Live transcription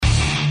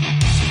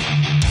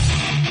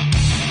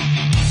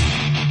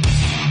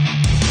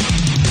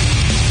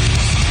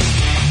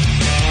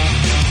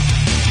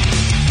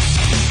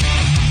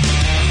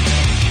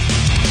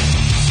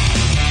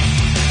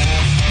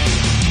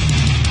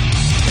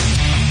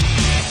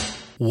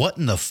What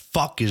in the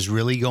fuck is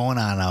really going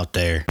on out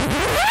there?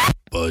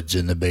 Buds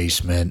in the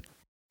basement.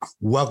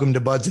 Welcome to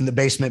Buds in the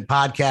Basement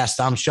podcast.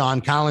 I'm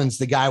Sean Collins,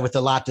 the guy with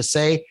a lot to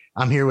say.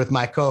 I'm here with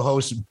my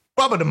co-host,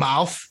 Bubba the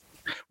Mouth.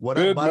 What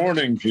good up,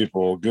 morning,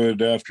 people.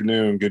 Good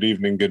afternoon, good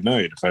evening, good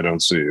night, if I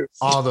don't see you.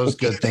 All those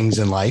good things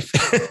in life.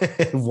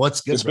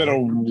 What's good? It's been a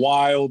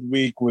wild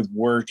week with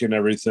work and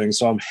everything,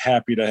 so I'm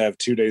happy to have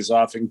 2 days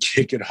off and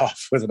kick it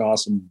off with an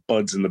awesome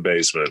Buds in the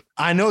Basement.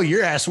 I know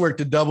your ass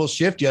worked a double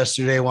shift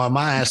yesterday while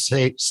my ass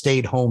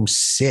stayed home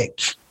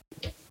sick.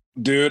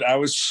 Dude, I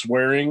was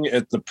swearing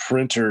at the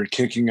printer,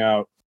 kicking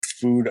out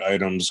food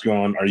items,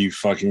 going, are you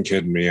fucking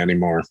kidding me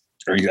anymore?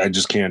 I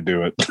just can't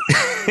do it.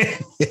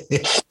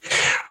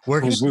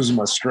 I was losing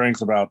my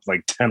strength about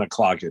like 10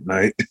 o'clock at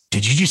night.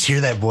 Did you just hear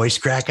that voice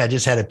crack? I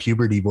just had a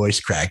puberty voice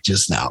crack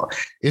just now.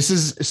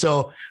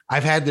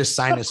 I've had this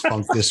sinus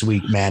funk this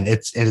week, man.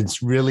 It's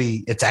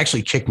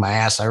actually kicked my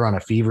ass. I run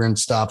a fever and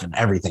stuff and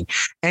everything.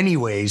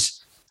 Anyways,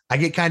 I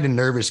get kind of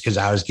nervous because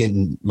I was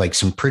getting like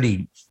some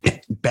pretty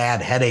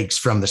bad headaches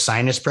from the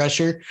sinus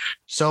pressure.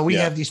 So we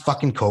have these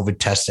fucking COVID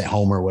tests at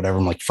home or whatever.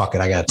 I'm like, fuck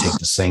it, I got to take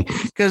this thing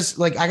because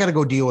like I got to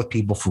go deal with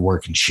people for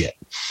work and shit.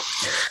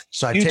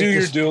 So I take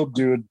your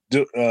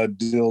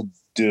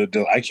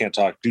I can't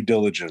talk. Due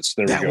diligence.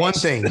 There we go. That one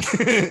thing.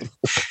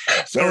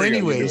 So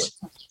anyways,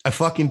 I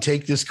fucking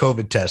take this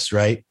COVID test,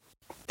 right?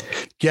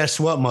 Guess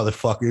what,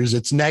 motherfuckers?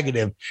 It's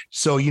negative.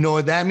 So you know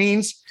what that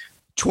means?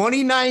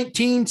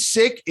 2019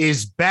 sick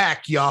is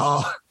back,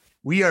 y'all.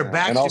 We are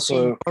back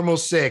to normal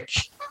sick.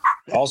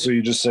 Also,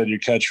 you just said your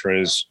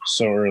catchphrase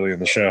so early in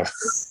the show.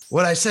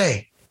 What'd I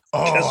say?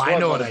 Oh, I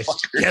know what I said.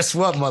 Guess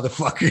what,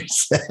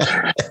 motherfuckers?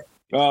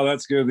 Oh,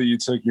 that's good that you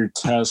took your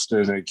test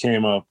and it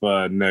came up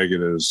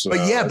negative. So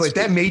but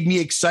that made me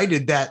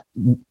excited that,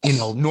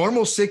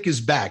 normal sick is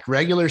back.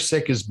 Regular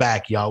sick is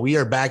back, y'all. We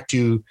are back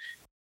to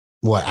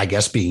what I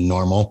guess being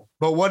normal.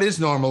 But what is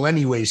normal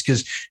anyways?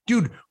 Because,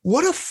 dude,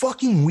 what a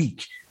fucking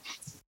week.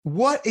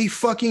 What a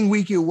fucking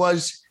week it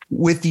was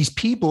with these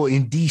people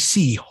in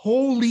DC.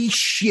 Holy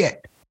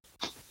shit.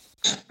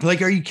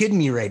 Like, are you kidding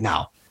me right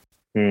now?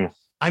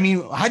 I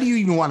mean, how do you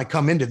even want to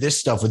come into this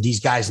stuff with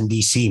these guys in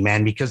DC,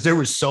 man? Because there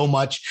was so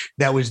much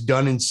that was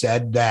done and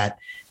said that,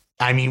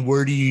 I mean,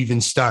 where do you even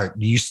start?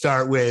 Do you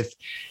start with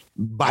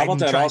Biden? How about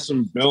that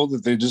awesome bill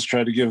that they just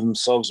tried to give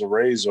themselves a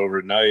raise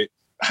overnight?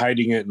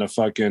 Hiding it in a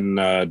fucking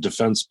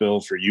defense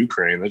bill for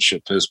Ukraine. That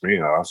shit pissed me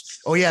off.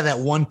 Oh, yeah, that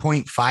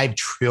 $1.5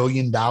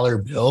 trillion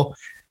bill,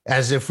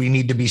 as if we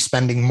need to be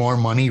spending more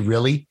money,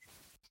 really?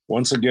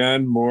 Once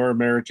again, more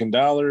American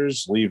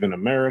dollars leaving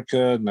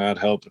America, not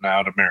helping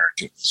out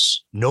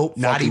Americans. Nope,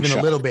 not even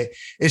a little bit,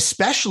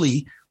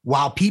 especially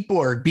while people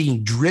are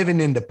being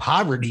driven into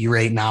poverty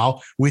right now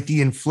with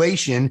the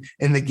inflation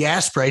and the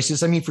gas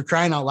prices. I mean, for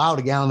crying out loud,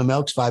 a gallon of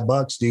milk's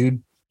 $5,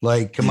 dude.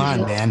 Like, come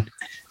on, man.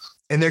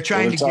 And they're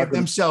trying to give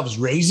themselves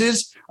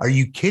raises. Are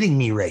you kidding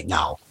me right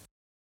now?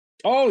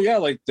 Oh, yeah.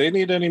 Like they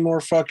need any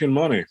more fucking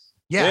money.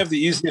 Yeah. They have the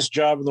easiest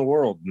job in the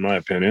world, in my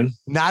opinion.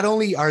 Not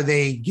only are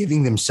they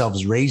giving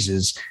themselves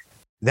raises,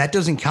 that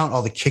doesn't count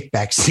all the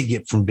kickbacks they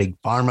get from big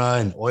pharma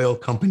and oil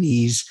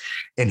companies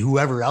and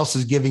whoever else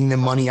is giving them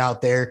money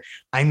out there.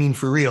 I mean,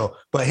 for real.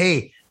 But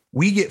hey,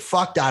 we get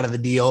fucked out of the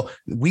deal.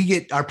 We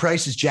get our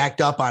prices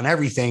jacked up on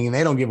everything and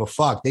they don't give a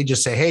fuck. They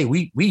just say, hey,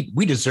 we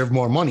deserve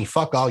more money.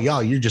 Fuck all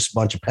y'all. You're just a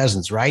bunch of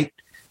peasants, right?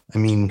 I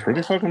mean,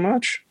 pretty fucking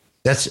much.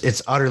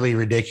 It's utterly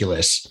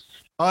ridiculous.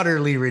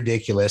 Utterly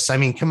ridiculous. I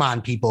mean, come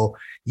on, people.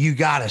 You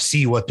got to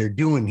see what they're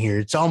doing here.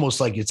 It's almost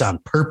like it's on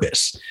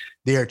purpose.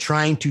 They are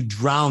trying to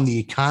drown the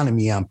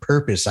economy on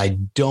purpose. I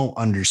don't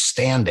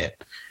understand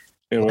it.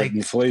 And like,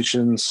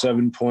 inflation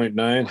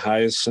 7.9,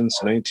 highest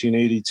since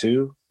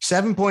 1982.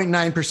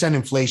 7.9%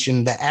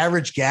 inflation. The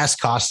average gas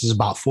cost is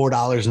about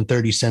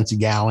 $4.30 a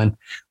gallon.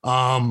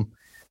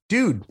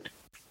 Dude,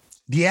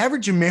 the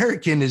average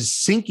American is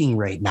sinking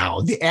right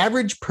now. The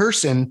average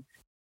person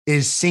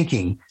is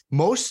sinking.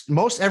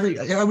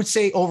 I would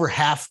say over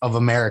half of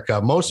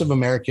America, most of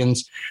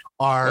Americans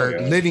are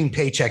living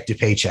paycheck to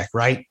paycheck,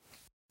 right?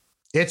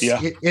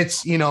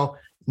 It's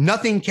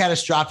nothing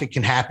catastrophic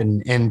can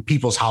happen in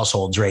people's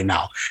households right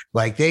now.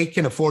 Like they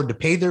can afford to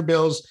pay their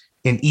bills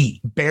and eat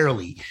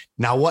barely.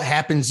 Now, what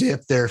happens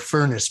if their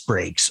furnace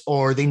breaks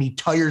or they need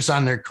tires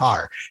on their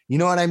car? You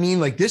know what I mean?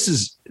 Like this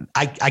is,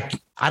 I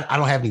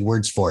don't have any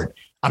words for it.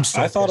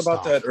 I thought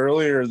about that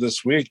earlier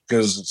this week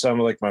because it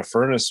sounded like my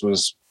furnace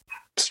was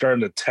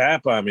starting to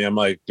tap on me. I'm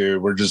like,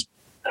 dude, we're just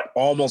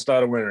almost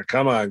out of winter.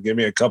 Come on, give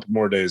me a couple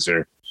more days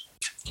here.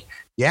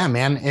 Yeah,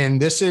 man.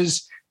 And this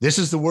is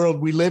the world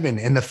we live in.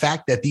 And the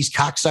fact that these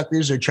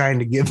cocksuckers are trying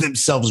to give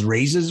themselves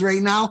raises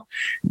right now,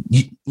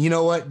 you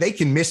know what? They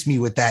can miss me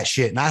with that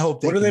shit. And I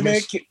hope what do they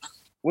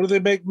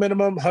make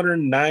minimum?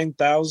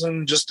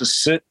 109,000 just to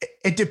sit?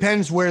 It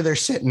depends where they're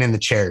sitting in the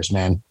chairs,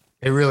 man.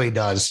 It really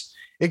does.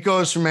 It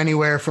goes from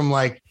anywhere from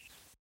like,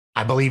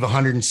 I believe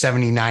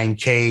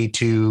 179K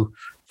to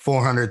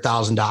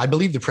 $400,000. I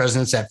believe the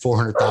president's at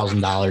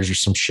 $400,000 or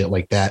some shit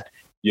like that.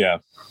 Yeah.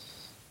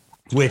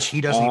 which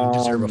he doesn't even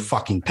deserve a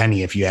fucking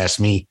penny, if you ask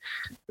me.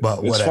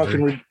 But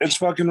whatever. It's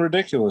fucking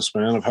ridiculous,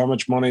 man, of how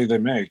much money they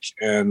make.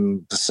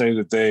 And to say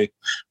that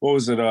what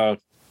was it?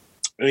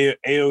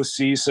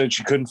 AOC said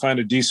she couldn't find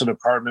a decent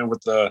apartment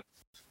with the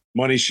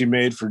money she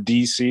made for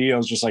DC. I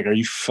was just like, are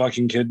you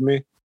fucking kidding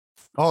me?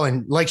 Oh,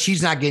 and like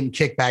she's not getting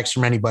kickbacks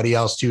from anybody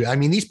else too. I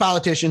mean, these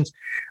politicians,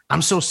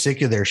 I'm so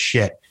sick of their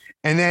shit.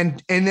 And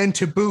then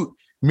to boot,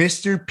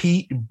 Mr.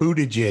 Pete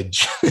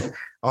Buttigieg,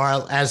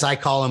 or as I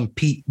call him,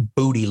 Pete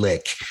Booty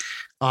Lick.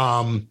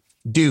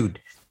 Dude,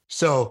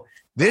 so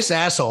this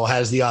asshole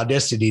has the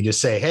audacity to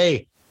say,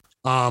 hey,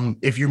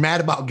 if you're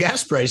mad about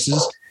gas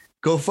prices,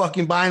 go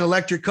fucking buy an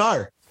electric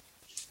car.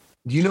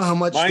 Do you know how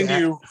much? Mind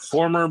you,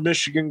 former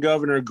Michigan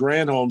Governor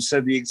Granholm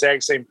said the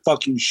exact same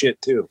fucking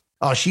shit too.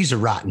 Oh, she's a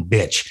rotten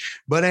bitch.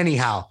 But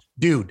anyhow,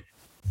 dude,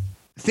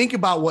 think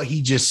about what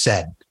he just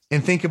said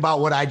and think about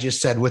what I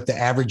just said with the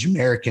average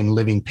American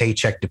living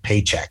paycheck to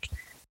paycheck.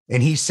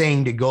 And he's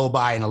saying to go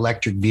buy an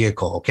electric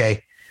vehicle.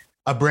 Okay.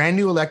 A brand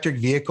new electric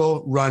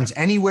vehicle runs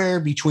anywhere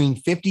between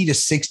 $50,000 to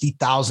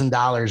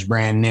 $60,000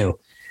 brand new.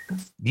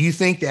 Do you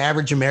think the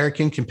average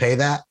American can pay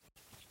that?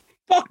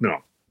 Fuck no.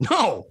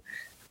 No.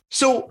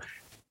 So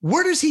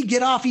where does he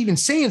get off even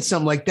saying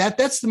something like that?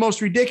 That's the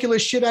most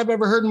ridiculous shit I've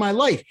ever heard in my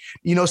life.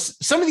 You know,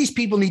 some of these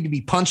people need to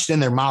be punched in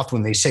their mouth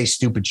when they say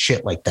stupid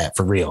shit like that,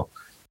 for real.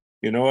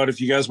 You know what? If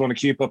you guys want to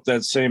keep up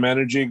that same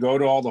energy, go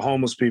to all the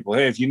homeless people.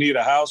 Hey, if you need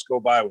a house, go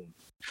buy one.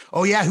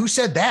 Oh, yeah. Who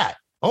said that?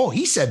 Oh,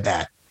 he said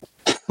that.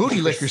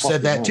 Booty Licker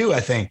said that too, I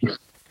think.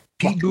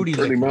 Pete Booty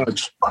Licker. Pretty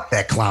much. Fuck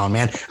that clown,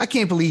 man. I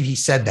can't believe he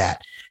said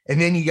that. And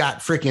then you got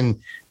freaking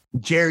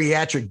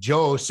geriatric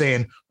Joe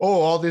saying, oh,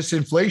 all this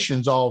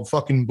inflation's all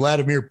fucking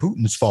Vladimir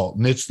Putin's fault.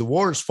 And it's the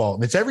war's fault.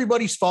 And it's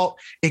everybody's fault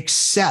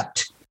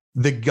except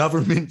the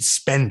government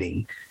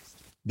spending.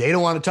 They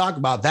don't want to talk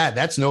about that.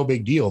 That's no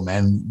big deal,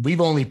 man.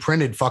 We've only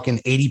printed fucking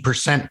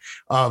 80%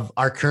 of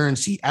our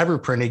currency ever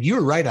printed. You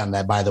were right on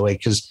that, by the way,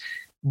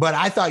 but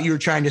I thought you were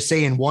trying to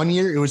say in 1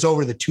 year, it was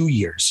over the 2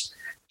 years.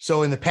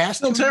 So in the past,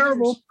 still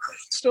terrible.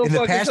 Still in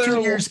the past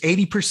terrible. 2 years,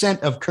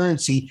 80% of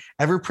currency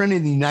ever printed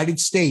in the United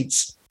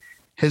States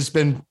has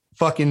been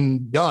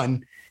fucking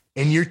done.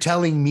 And you're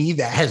telling me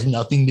that has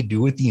nothing to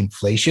do with the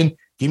inflation?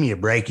 Give me a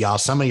break, y'all.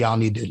 Some of y'all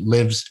need to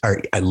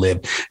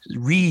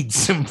read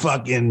some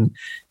fucking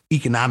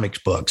economics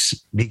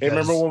books. Hey,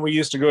 remember when we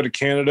used to go to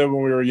Canada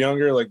when we were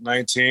younger, like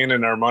 19,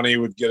 and our money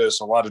would get us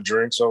a lot of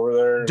drinks over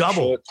there?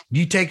 Double.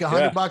 You take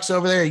 $100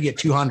 over there, you get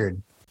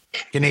 200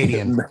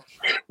 Canadian.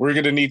 We're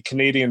going to need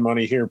Canadian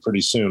money here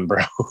pretty soon,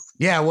 bro.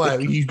 Yeah.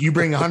 What? You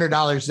bring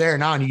 $100 there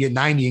now and you get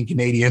 90 in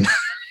Canadian.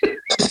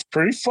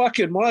 Pretty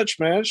fucking much,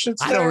 man.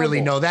 I don't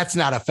really know. That's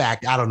not a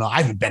fact. I don't know.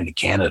 I haven't been to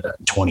Canada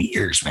in 20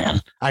 years, man.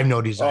 I have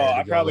no desire. Oh,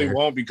 I probably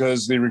won't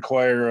because they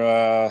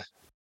require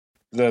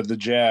the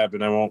jab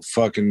and I won't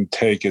fucking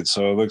take it.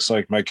 So it looks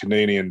like my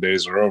Canadian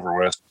days are over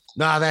with.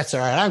 No, that's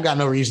all right. I've got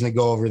no reason to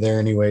go over there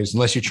anyways,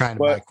 unless you're trying to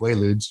buy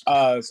Quaaludes.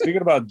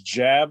 Speaking about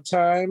jab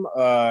time,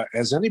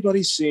 has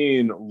anybody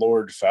seen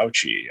Lord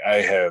Fauci?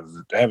 I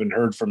haven't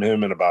heard from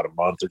him in about a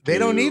month or two. They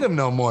don't need him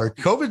no more.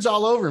 COVID's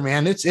all over,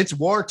 man. It's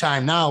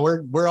wartime now.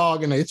 We're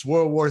all it's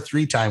World War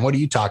III time. What are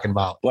you talking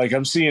about? Like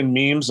I'm seeing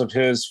memes of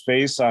his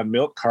face on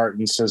milk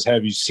cartons says,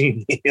 "Have you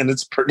seen me?" And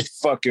it's pretty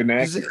fucking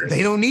accurate.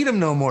 They don't need him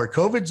no more.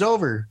 COVID's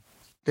over.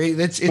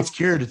 It's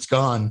cured. It's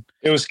gone.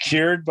 It was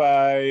cured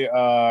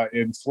by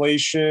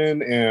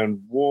inflation and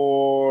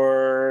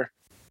war,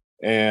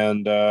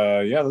 and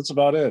that's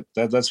about it.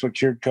 That's what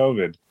cured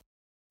COVID.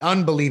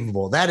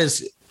 Unbelievable. That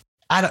is,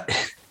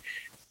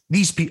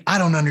 these people. I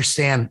don't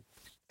understand.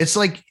 It's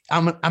like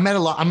I'm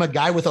a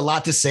guy with a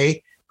lot to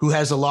say who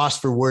has a loss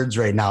for words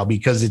right now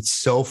because it's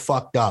so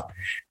fucked up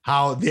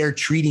how they're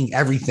treating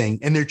everything,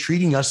 and they're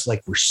treating us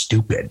like we're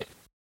stupid.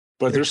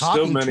 But there's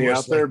still many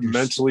out there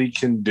mentally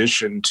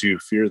conditioned to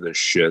fear this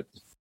shit.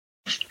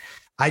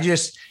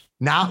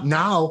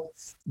 Now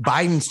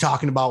Biden's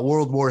talking about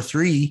World War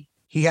III.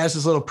 He has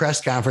his little press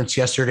conference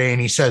yesterday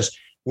and he says,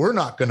 we're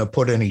not going to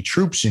put any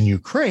troops in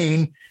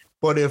Ukraine,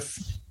 but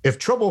if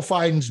trouble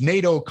finds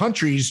NATO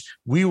countries,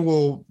 there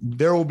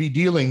will be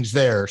dealings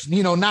there.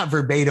 You know, not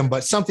verbatim,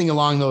 but something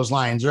along those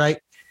lines, right?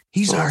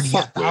 He's already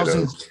got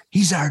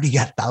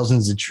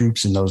thousands of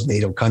troops in those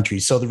NATO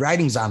countries. So the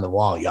writing's on the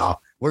wall, y'all.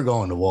 We're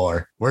going to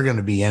war. We're going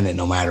to be in it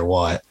no matter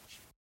what.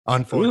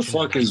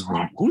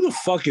 Unfortunately. Who the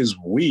fuck is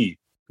we?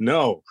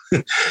 No,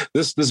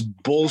 this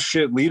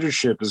bullshit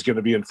leadership is going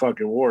to be in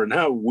fucking war.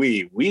 Now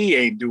we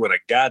ain't doing a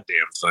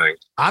goddamn thing.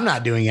 I'm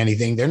not doing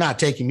anything. They're not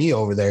taking me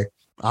over there.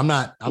 I'm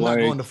not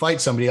going to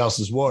fight somebody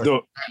else's war.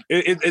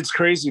 It's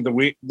crazy the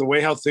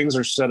way how things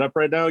are set up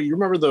right now. You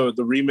remember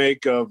the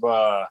remake of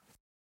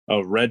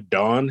Red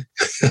Dawn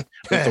with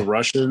the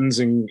Russians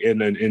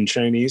and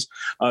Chinese?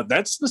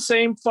 That's the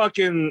same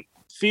fucking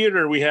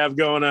theater we have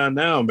going on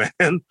now,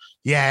 man.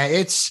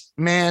 Yeah,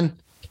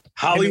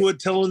 Hollywood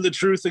telling the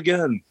truth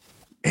again.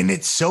 And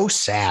it's so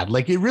sad.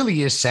 Like, it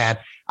really is sad.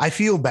 I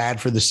feel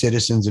bad for the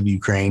citizens of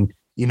Ukraine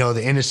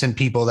the innocent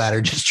people that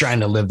are just trying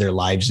to live their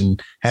lives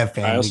and have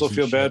families. I also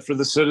feel bad for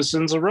the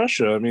citizens of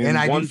Russia. I mean, and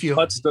one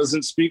putz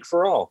doesn't speak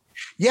for all.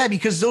 Yeah,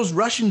 because the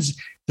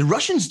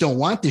Russians don't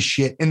want this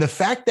shit. And the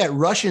fact that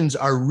Russians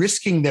are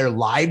risking their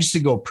lives to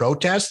go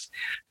protest,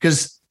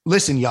 because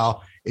listen,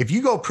 y'all, if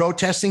you go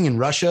protesting in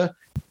Russia,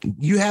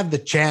 you have the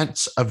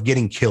chance of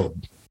getting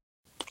killed.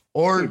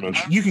 Or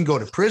you can go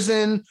to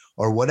prison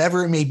or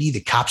whatever it may be.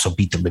 The cops will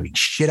beat the living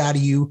shit out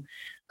of you.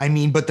 I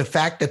mean, but the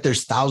fact that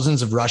there's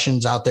thousands of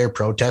Russians out there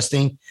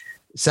protesting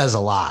says a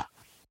lot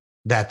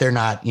that they're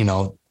not,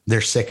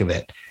 they're sick of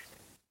it,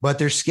 but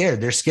they're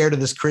scared. They're scared of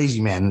this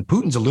crazy man.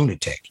 Putin's a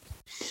lunatic,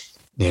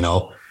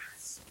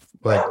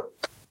 but,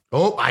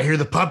 I hear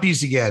the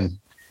puppies again.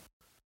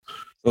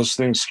 Those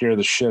things scare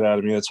the shit out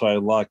of me. That's why I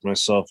locked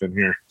myself in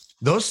here.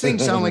 Those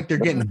things sound like they're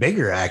getting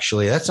bigger,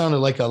 actually. That sounded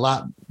like a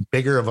lot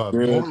bigger of a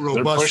more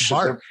robust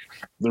bark.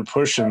 They're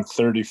pushing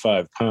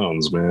 35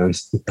 pounds, man.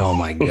 Oh,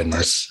 my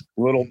goodness.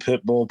 Little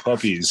pit bull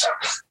puppies.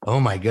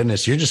 Oh, my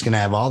goodness. You're just going to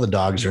have all the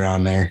dogs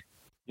around there.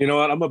 You know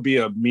what? I'm going to be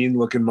a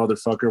mean-looking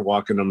motherfucker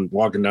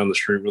walking down the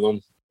street with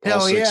them.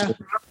 Hell yeah.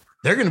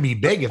 They're going to be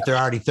big if they're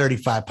already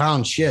 35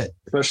 pounds. Shit.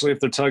 Especially if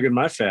they're tugging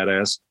my fat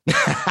ass.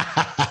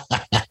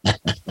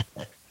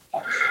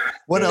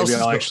 What else?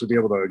 Maybe I'll actually be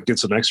able to get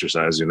some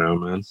exercise,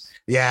 man.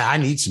 Yeah, I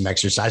need some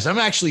exercise. I'm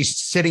actually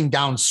sitting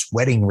down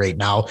sweating right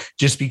now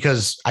just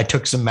because I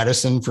took some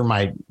medicine for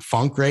my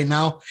funk right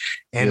now.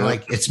 And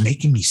it's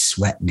making me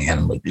sweat, man.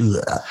 I'm like,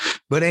 ugh.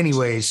 But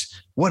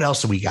anyways, what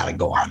else do we got to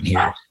go on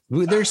here?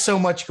 There's so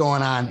much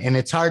going on and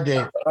it's hard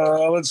to.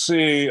 Let's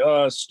see.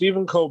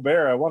 Stephen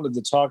Colbert, I wanted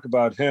to talk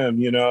about him.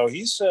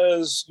 He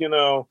says,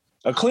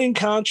 a clean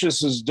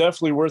conscience is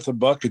definitely worth a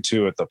buck or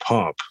two at the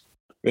pump.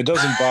 It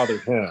doesn't bother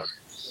him.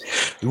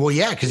 Well,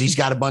 yeah, because he's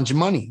got a bunch of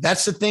money.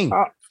 That's the thing.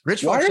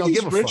 Rich folks don't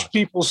give a fuck. Rich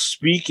people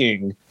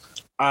speaking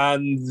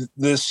on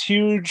this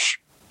huge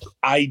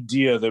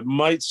idea that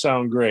might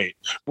sound great,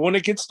 but when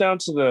it gets down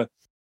to the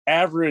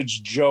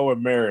average Joe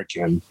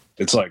American,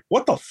 it's like,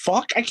 what the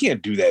fuck? I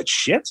can't do that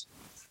shit.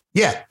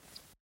 Yeah.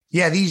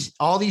 Yeah.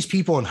 All these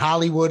people in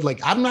Hollywood,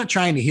 I'm not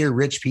trying to hear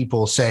rich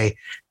people say,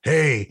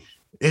 hey,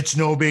 it's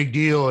no big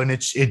deal. And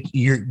it's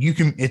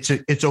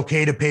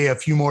okay to pay a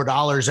few more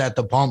dollars at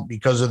the pump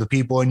because of the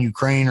people in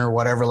Ukraine or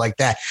whatever like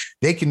that.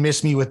 They can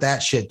miss me with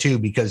that shit too,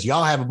 because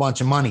y'all have a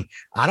bunch of money.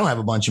 I don't have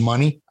a bunch of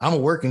money. I'm a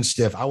working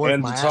stiff. I work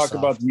my ass off. And to talk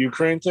about the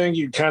Ukraine thing,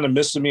 you kind of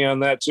missed me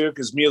on that too,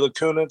 because Mila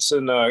Kunis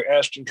and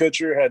Ashton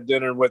Kutcher had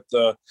dinner with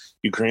the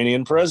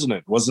Ukrainian president.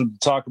 It wasn't to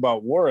talk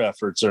about war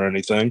efforts or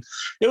anything.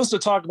 It was to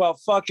talk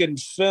about fucking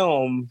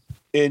film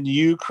in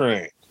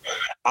Ukraine.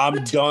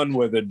 I'm done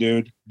with it,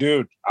 dude.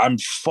 I'm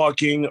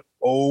fucking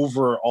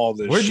over all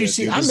this. Where'd you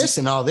see? I'm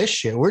missing all this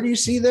shit. Where do you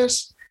see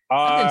this?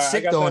 I've been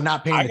sick though and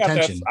not paying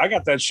attention. I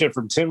got that shit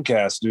from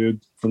Timcast,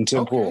 dude. From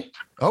Tim Pool.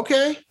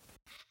 Okay.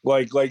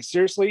 Like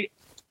seriously.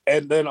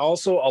 And then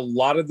also a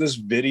lot of this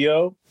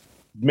video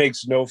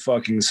makes no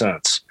fucking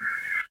sense.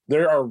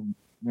 There are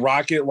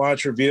rocket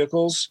launcher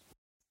vehicles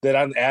that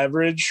on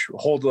average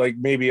hold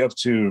maybe up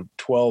to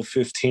 12,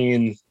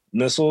 15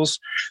 missiles.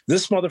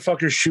 This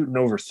motherfucker's shooting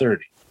over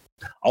 30.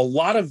 A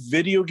lot of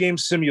video game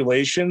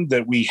simulation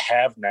that we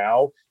have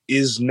now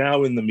is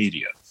now in the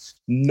media.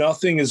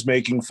 Nothing is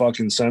making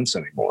fucking sense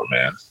anymore,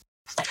 man.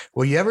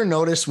 Well, you ever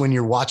notice when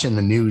you're watching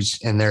the news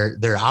and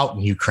they're out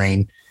in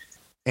Ukraine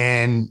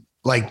and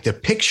the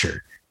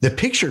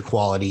picture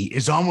quality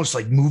is almost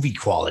like movie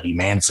quality,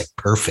 man. It's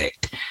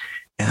perfect.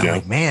 And I'm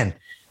like, man,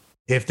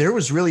 if there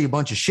was really a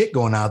bunch of shit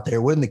going out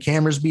there, wouldn't the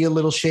cameras be a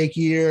little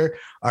shakier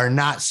or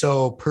not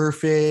so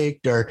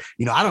perfect? Or,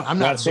 I'm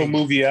not so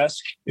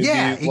movie-esque.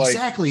 Yeah,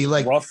 exactly.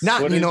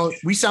 Not,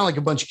 footage. We sound like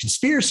a bunch of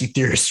conspiracy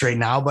theorists right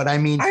now, but I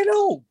mean, I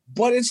know,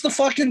 but it's the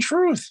fucking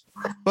truth.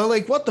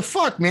 But what the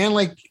fuck,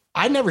 man?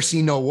 I never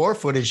seen no war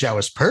footage that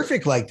was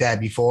perfect like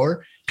that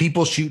before.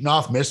 People shooting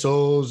off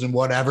missiles and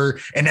whatever,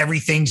 and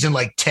everything's in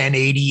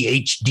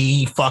 1080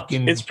 HD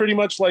fucking. It's pretty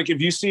much like if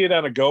you see it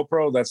on a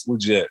GoPro, that's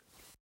legit.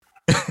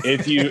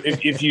 If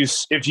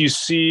you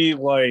see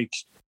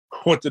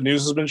what the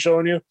news has been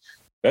showing you,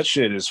 that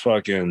shit is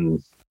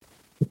fucking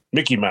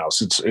Mickey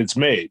Mouse. It's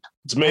made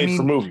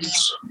for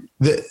movies.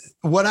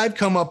 What I've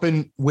come up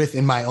with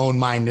in my own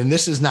mind, and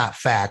this is not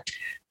fact,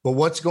 but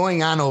what's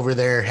going on over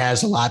there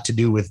has a lot to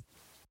do with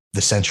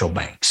the central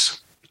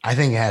banks. I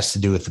think it has to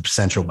do with the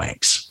central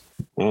banks.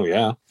 Oh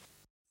yeah.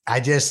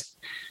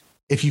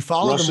 If you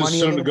follow Russia's the money,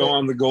 soon to go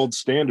on the gold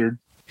standard.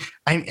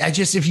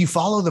 If you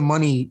follow the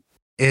money,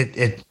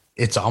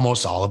 it's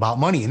almost all about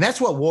money. And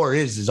that's what war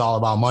is all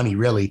about money,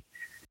 really.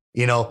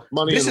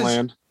 Money and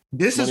land.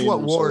 This is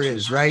what war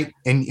is, right?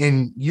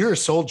 And you're a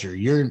soldier.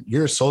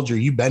 You're a soldier.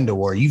 You've been to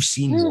war. You've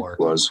seen war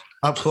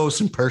up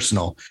close and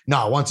personal.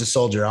 No, once a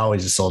soldier,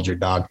 always a soldier,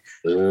 dog.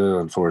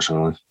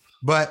 Unfortunately.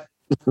 But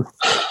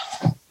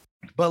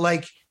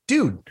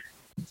dude,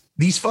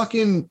 these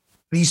fucking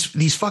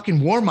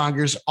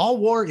warmongers, all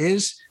war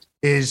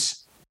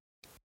is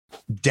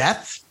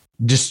death,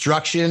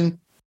 destruction,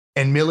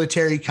 and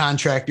military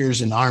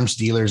contractors and arms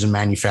dealers and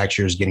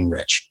manufacturers getting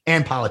rich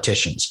and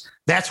politicians.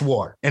 That's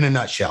war in a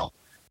nutshell.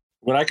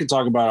 What I could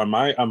talk about on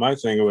my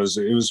thing it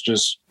was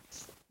just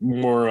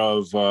more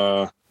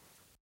of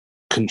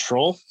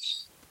control,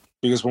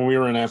 because when we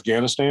were in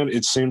Afghanistan,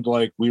 it seemed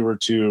like we were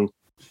to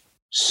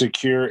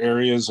secure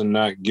areas and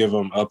not give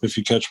them up, if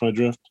you catch my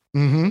drift.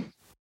 Mm-hmm.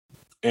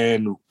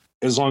 And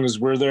as long as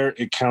we're there,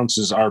 it counts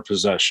as our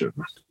possession.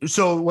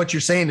 So what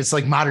you're saying, it's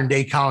like modern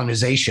day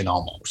colonization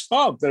almost.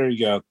 Oh, there you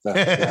go.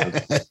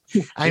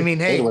 I mean,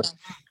 hey,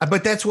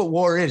 but that's what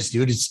war is,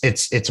 dude.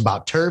 It's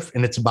about turf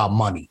and it's about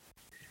money.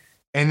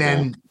 And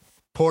then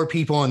poor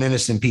people and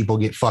innocent people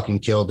get fucking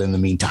killed in the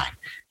meantime,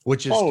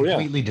 which is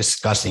completely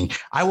disgusting.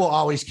 I will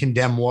always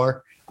condemn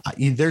war.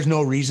 There's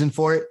no reason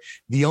for it.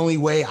 The only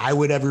way I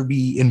would ever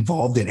be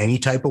involved in any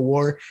type of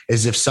war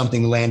is if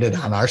something landed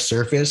on our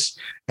surface,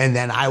 and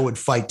then I would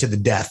fight to the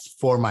death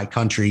for my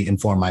country and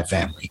for my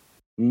family.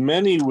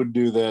 Many would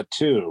do that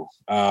too.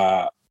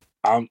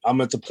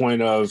 I'm at the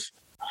point of,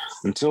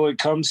 until it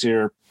comes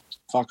here,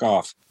 fuck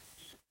off.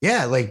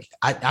 Yeah, like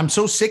I'm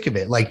so sick of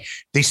it. Like,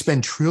 they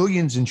spend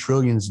trillions and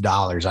trillions of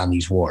dollars on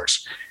these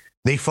wars.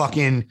 They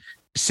fucking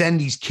send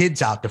these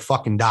kids out to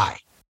fucking die.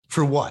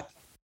 For what?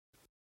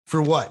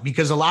 For what?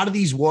 Because a lot of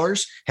these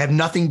wars have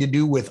nothing to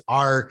do with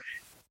our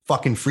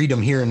fucking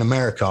freedom here in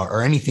America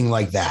or anything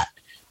like that.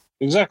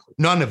 Exactly.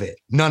 None of it.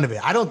 None of it.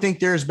 I don't think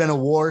there's been a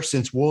war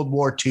since World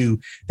War II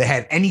that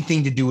had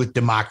anything to do with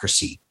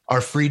democracy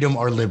or freedom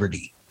or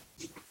liberty.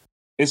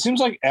 It seems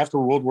like after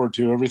World War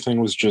II, everything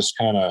was just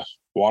kind of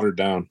watered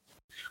down.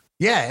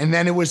 Yeah. And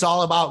then it was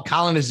all about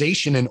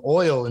colonization and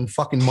oil and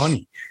fucking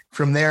money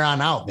from there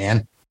on out,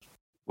 man.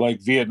 Like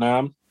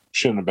Vietnam,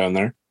 shouldn't have been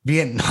there.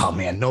 Vietnam,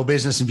 man, no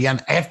business in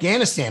Vietnam.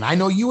 Afghanistan. I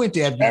know you went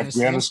to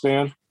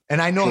Afghanistan.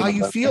 And I know how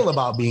you feel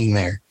about being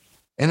there.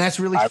 And that's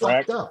really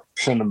fucked up.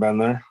 Shouldn't have been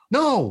there.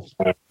 No.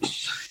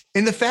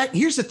 And the fact,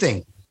 here's the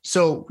thing.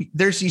 So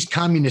there's these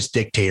communist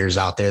dictators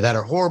out there that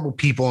are horrible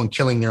people and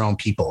killing their own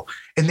people.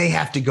 And they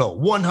have to go.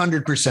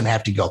 100%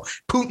 have to go.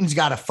 Putin's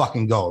got to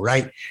fucking go,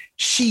 right?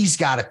 Xi's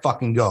got to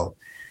fucking go.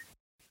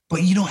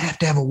 But you don't have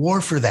to have a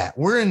war for that.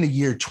 We're in the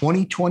year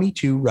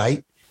 2022,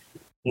 right?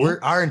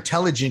 Our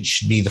intelligence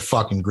should be the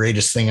fucking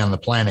greatest thing on the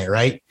planet,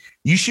 right?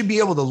 You should be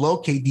able to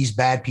locate these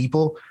bad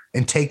people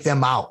and take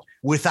them out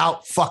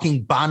without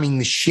fucking bombing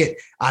the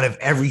shit out of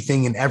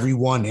everything and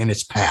everyone in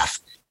its path.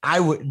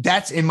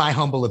 That's in my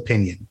humble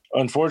opinion.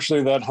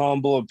 Unfortunately, that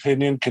humble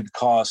opinion could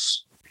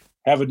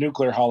have a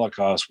nuclear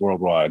holocaust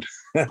worldwide.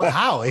 But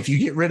how? If you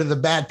get rid of the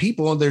bad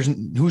people,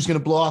 who's going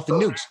to blow off the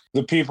nukes?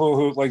 The people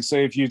who, like,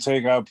 say, if you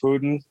take out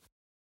Putin,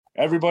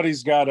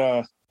 everybody's got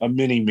a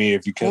mini me,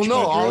 if you catch my drift.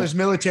 All his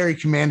military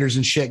commanders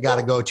and shit got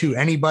to go too.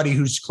 Anybody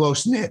who's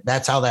close knit,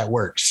 that's how that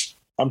works.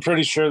 I'm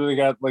pretty sure they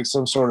got like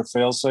some sort of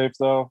failsafe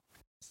though,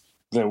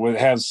 that would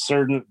have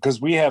certain,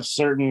 because we have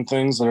certain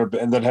things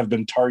that have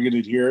been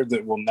targeted here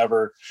that will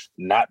never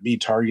not be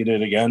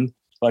targeted again.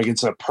 Like,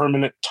 it's a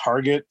permanent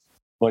target,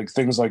 like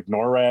things like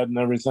NORAD and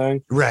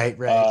everything. Right.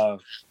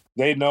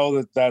 They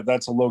know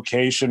that's a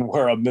location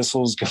where a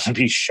missile's going to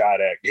be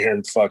shot at,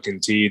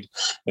 guaranteed.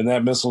 And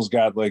that missile's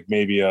got like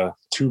maybe a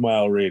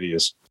 2-mile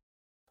radius.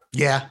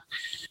 Yeah.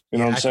 You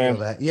know what I'm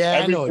saying?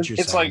 Yeah, I know what you're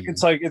saying.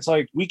 It's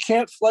like we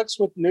can't flex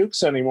with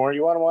nukes anymore.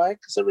 You want to why?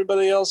 Because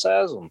everybody else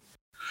has them.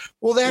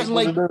 Well, that's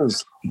like,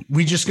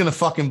 we just going to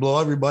fucking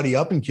blow everybody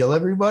up and kill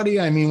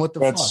everybody? I mean, what the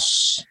fuck?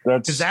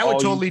 Because that would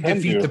totally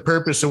defeat the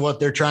purpose of what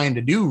they're trying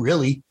to do,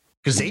 really.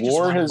 Because they just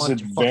want a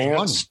bunch of fucking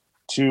money.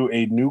 To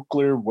a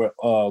nuclear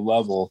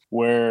level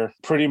where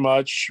pretty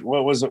much,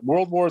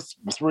 World War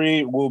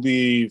III will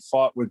be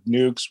fought with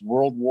nukes.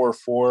 World War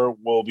IV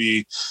will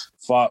be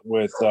fought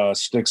with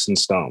sticks and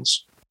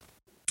stones.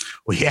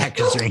 Well, yeah,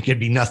 because there ain't going to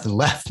be nothing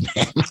left,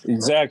 man.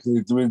 Exactly.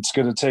 It's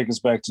going to take us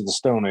back to the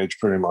Stone Age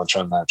pretty much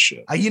on that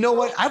shit. You know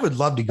what? I would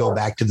love to go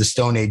back to the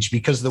Stone Age,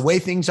 because the way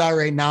things are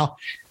right now,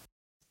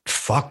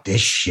 fuck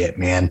this shit,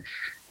 man.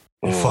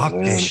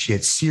 This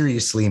shit.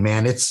 Seriously,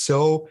 man. It's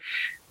so...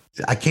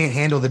 I can't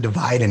handle the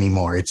divide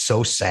anymore. It's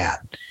so sad.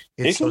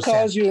 It can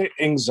cause you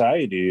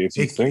anxiety if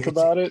you think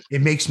about it.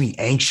 It makes me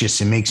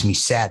anxious. It makes me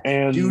sad.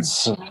 And dude,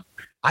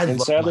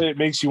 sadly, it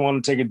makes you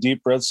want to take a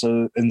deep breath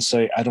and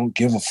say, I don't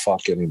give a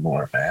fuck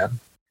anymore, man.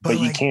 But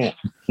like, you can't.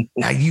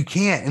 You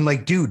can't. And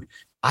like, dude,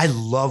 I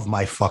love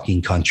my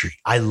fucking country.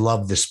 I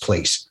love this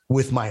place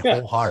with my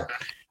whole heart.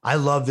 I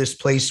love this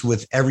place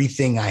with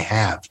everything I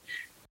have.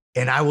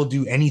 And I will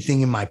do anything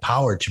in my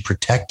power to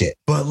protect it.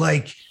 But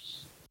like,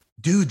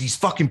 dude, these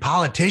fucking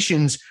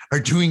politicians are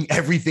doing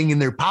everything in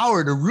their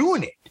power to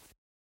ruin it.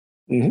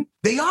 Mm-hmm.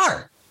 They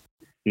are.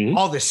 Mm-hmm.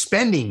 All the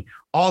spending,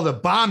 all the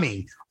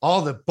bombing,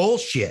 all the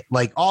bullshit,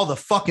 like all the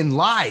fucking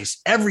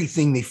lies,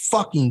 everything they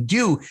fucking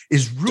do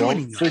is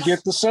ruining. Don't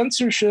forget the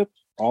censorship.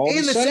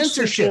 The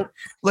censorship.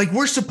 Like,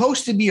 we're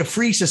supposed to be a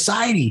free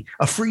society,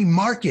 a free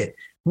market.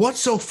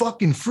 What's so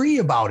fucking free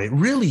about it?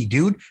 Really,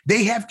 dude?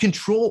 They have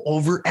control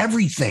over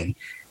everything.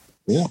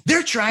 Yeah.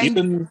 They're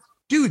trying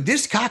Dude,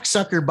 this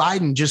cocksucker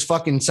Biden just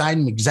fucking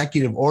signed an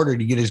executive order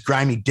to get his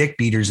grimy dick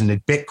beaters into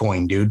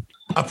Bitcoin, dude.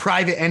 A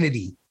private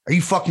entity. Are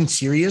you fucking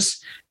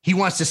serious? He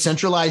wants to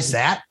centralize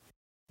that.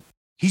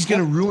 He's going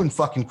to ruin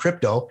fucking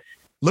crypto.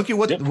 Look at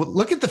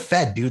look at the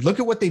Fed, dude. Look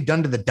at what they've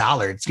done to the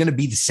dollar. It's going to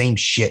be the same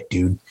shit,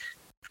 dude.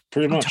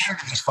 Pretty much. I'm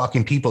tired of these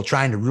fucking people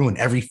trying to ruin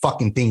every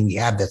fucking thing we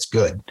have that's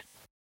good.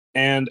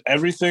 And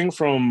everything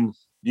from,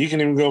 you can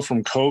even go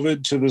from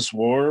COVID to this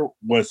war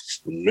with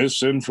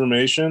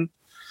misinformation.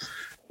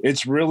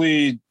 It's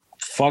really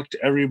fucked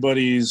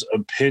everybody's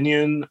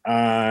opinion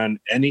on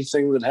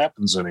anything that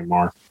happens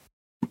anymore.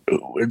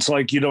 It's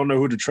like you don't know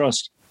who to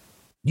trust.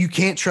 You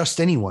can't trust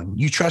anyone.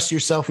 You trust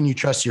yourself and you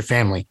trust your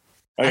family.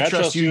 Like, I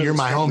trust you. You're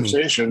my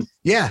homie.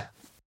 Yeah.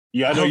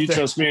 Yeah, I know you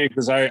trust me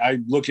because I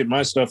look at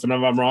my stuff and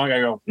if I'm wrong,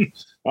 I go,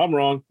 I'm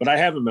wrong, but I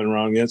haven't been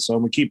wrong yet. So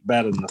I'm going to keep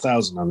batting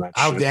 1,000 on that.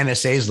 I hope the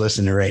NSA is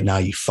listening right now,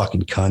 you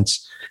fucking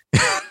cunts.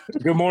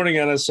 Good morning,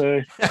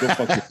 NSA.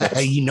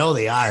 You know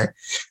they are.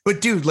 But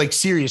dude, like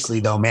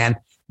seriously though, man,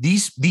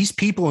 these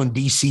people in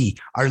DC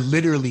are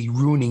literally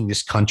ruining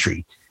this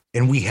country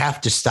and we have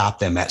to stop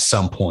them at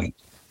some point.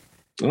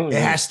 Oh, it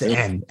has to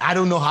end. I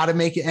don't know how to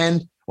make it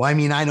end. Well, I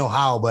mean, I know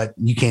how, but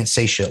you can't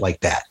say shit like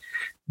that.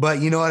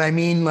 But you know what I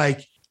mean?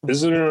 Like,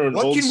 isn't there an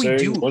old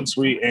saying, once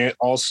we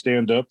all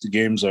stand up, the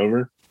game's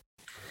over?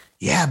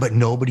 Yeah, but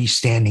nobody's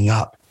standing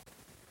up.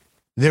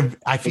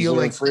 I feel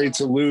like afraid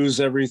to lose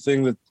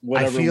everything that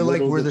whatever. I feel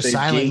like we're the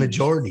silent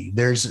majority.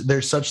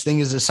 There's such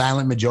thing as a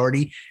silent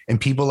majority, and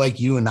people like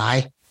you and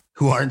I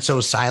who aren't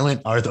so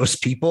silent are those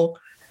people.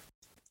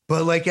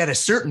 But like at a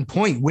certain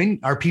point, when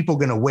are people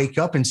going to wake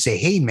up and say,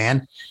 "Hey,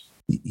 man,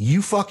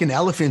 you fucking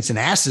elephants and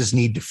asses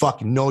need to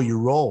fucking know your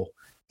role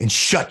and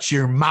shut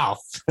your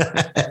mouth,"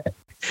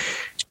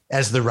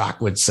 as The Rock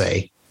would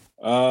say.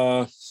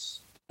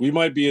 We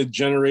might be a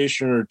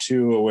generation or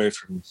two away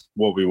from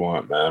what we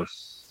want, man.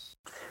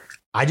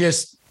 I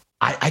just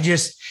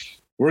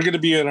we're going to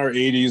be in our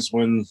 80s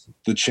when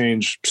the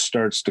change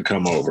starts to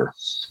come over.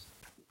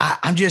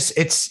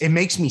 It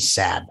makes me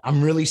sad.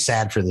 I'm really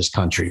sad for this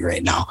country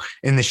right now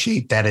in the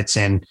shape that it's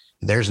in.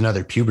 There's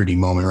another puberty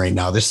moment right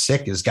now. This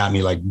sick has got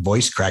me like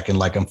voice cracking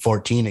like I'm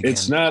 14 again.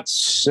 It's not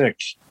sick.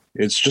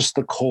 It's just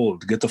the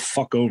cold. Get the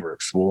fuck over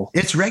it, fool.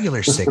 It's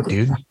regular sick,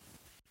 dude.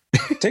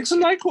 Take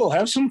some NyQuil.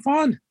 Have some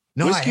fun.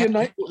 No, Whiskey and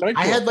NyQuil.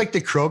 I had like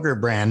the Kroger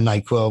brand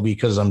NyQuil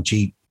because I'm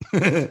cheap.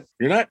 You're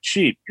not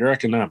cheap. You're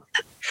economic.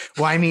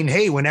 Well, I mean,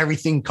 hey, when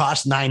everything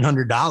costs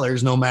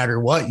 $900, no matter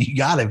what, you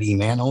gotta be,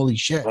 man. Holy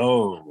shit.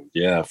 Oh,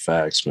 yeah.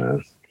 Facts,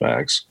 man.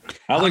 Facts.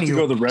 I like to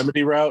go the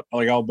remedy route.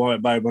 Like I'll buy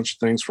a bunch of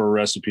things for a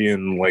recipe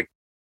and like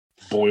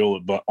boil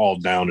it all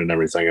down and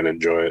everything and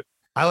enjoy it.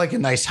 I like a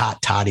nice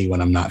hot toddy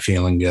when I'm not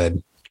feeling good.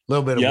 A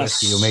little bit of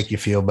whiskey will make you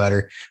feel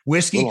better.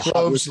 Whiskey,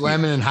 cloves,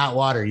 lemon, and hot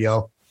water,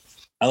 yo.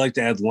 I like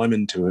to add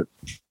lemon to it.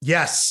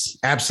 Yes,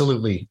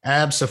 absolutely.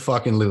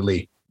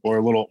 Abso-fucking-lutely. Or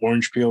a little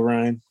orange peel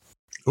rind.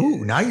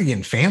 Ooh, now you're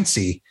getting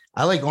fancy.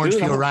 I like orange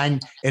peel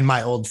rind in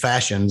my old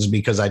fashions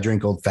because I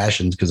drink old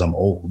fashions because I'm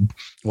old.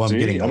 Well,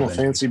 I'm a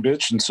fancy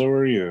bitch, and so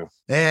are you.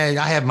 I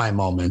have my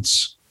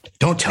moments.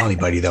 Don't tell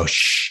anybody though.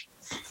 Shh.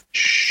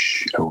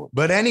 Shh.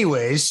 But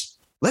anyways,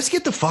 let's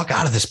get the fuck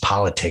out of this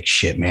politics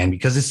shit, man,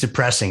 because it's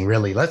depressing,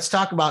 really. Let's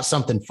talk about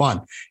something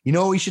fun. You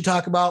know what we should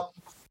talk about?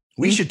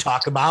 We should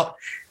talk about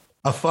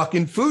a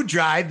fucking food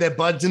drive that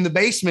Buds in the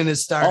Basement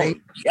is starting.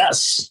 Oh,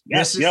 yes.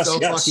 This is so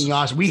fucking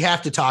awesome. We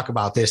have to talk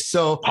about this.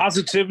 So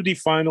positivity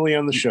finally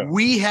on the show.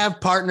 We have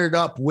partnered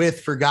up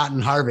with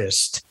Forgotten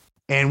Harvest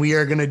and we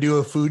are going to do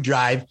a food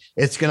drive.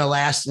 It's going to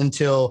last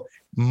until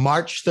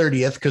March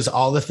 30th because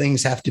all the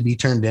things have to be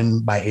turned in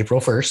by April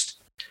 1st.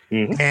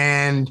 Mm-hmm.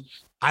 And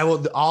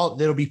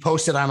it'll be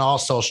posted on all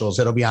socials.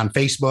 It'll be on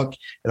Facebook.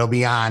 It'll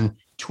be on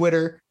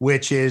Twitter,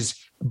 which is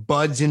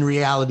Buds in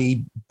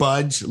Reality,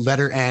 Buds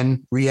letter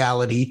N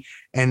Reality.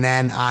 And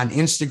then on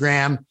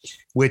Instagram,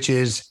 which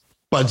is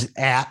Buds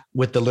at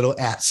with the little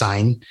at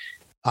sign,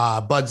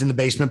 Buds in the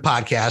Basement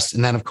podcast.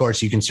 And then of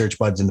course you can search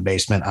Buds in the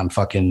Basement on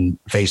fucking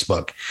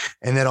Facebook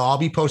and it'll all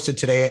be posted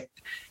today.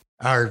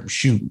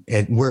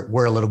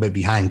 We're a little bit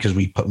behind because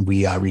we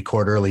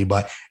record early,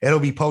 but it'll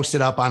be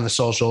posted up on the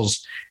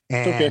socials.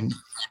 And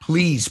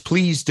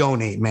please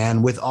donate,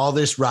 man. With all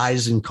this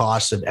rise in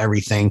costs of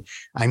everything,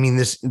 I mean,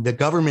 the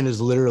government is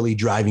literally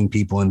driving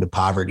people into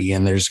poverty,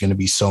 and there's going to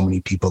be so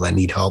many people that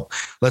need help.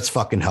 Let's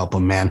fucking help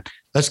them, man.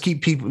 Let's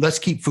keep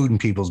food in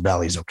people's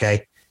bellies,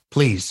 okay?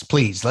 Please,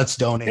 let's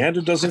donate. And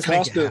it doesn't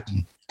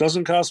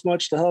cost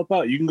much to help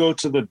out. You can go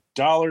to the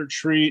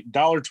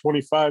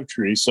 $1.25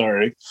 tree.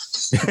 Sorry,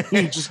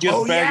 just get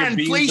a bag of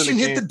beans. Inflation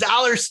hit the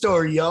dollar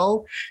store,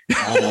 yo.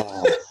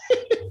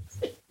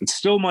 It's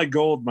still my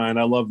gold mine.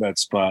 I love that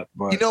spot.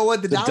 But you know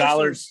what? The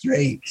dollar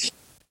straight.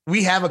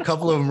 we have a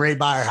couple of them right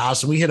by our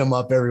house, and we hit them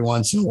up every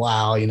once in a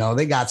while. You know,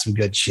 they got some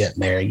good shit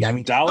in there. I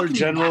mean, Dollar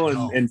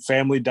General and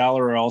Family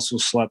Dollar are also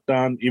slept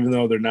on, even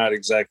though they're not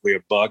exactly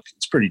 $1.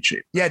 It's pretty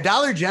cheap. Yeah,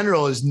 Dollar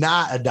General is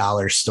not a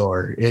dollar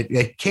store.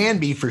 It can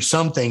be for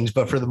some things,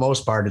 but for the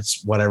most part,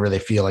 it's whatever they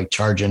feel like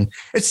charging.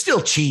 It's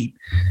still cheap,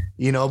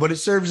 you know, but it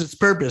serves its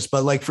purpose.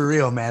 But like for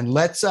real, man,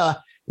 let's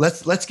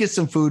get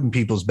some food in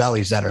people's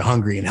bellies that are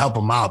hungry and help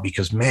them out,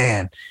 because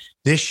man,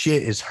 this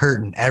shit is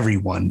hurting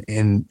everyone.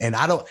 And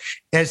I don't,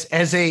 as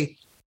a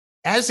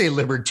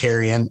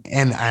libertarian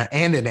and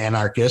an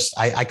anarchist,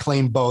 I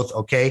claim both.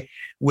 Okay.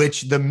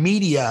 Which the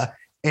media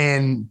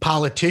and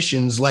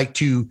politicians like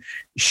to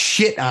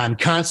shit on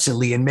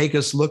constantly and make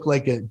us look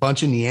like a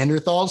bunch of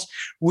Neanderthals,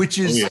 which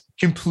is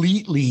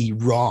completely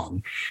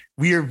wrong.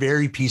 We are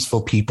very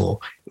peaceful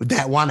people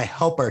that want to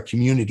help our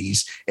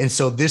communities. And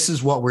so this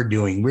is what we're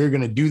doing. We're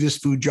going to do this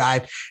food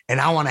drive,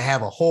 and I want to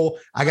have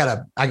I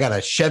got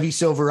a Chevy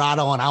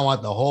Silverado, and I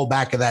want the whole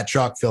back of that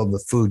truck filled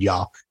with food,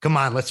 y'all. Come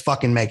on, let's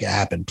fucking make it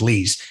happen,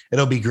 please.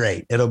 It'll be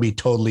great. It'll be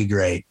totally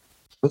great.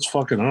 That's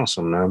fucking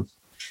awesome, man.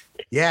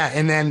 Yeah.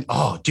 And then,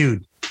 oh,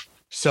 dude.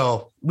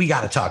 So we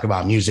got to talk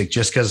about music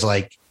just because,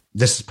 like,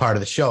 this is part of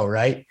the show,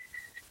 right?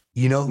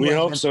 You know, we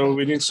hope so.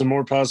 We need some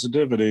more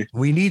positivity.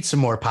 We need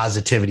some more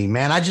positivity,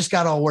 man. I just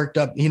got all worked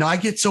up. You know, I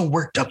get so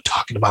worked up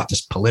talking about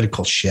this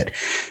political shit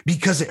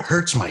because it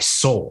hurts my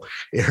soul.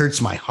 It hurts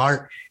my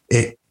heart.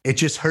 It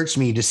just hurts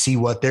me to see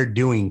what they're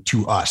doing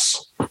to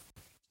us.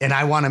 And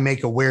I want to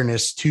make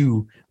awareness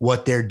to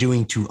what they're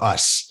doing to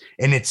us.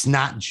 And it's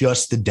not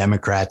just the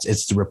Democrats,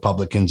 it's the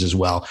Republicans as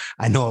well.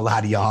 I know a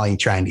lot of y'all ain't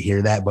trying to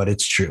hear that, but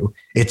it's true.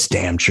 It's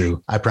damn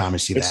true. I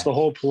promise you that. It's the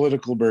whole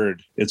political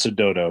bird. It's a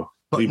dodo.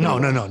 But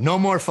no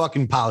more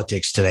fucking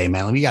politics today,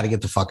 man. We got to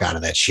get the fuck out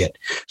of that shit.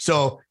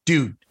 So,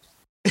 dude,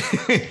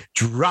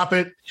 drop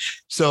it.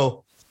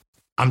 So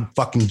I'm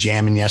fucking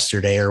jamming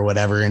yesterday or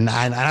whatever. And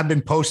I've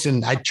been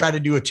posting, I try to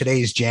do a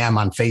today's jam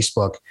on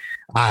Facebook,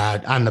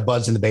 on the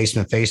Buds in the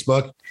Basement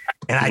Facebook.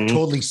 And I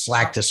totally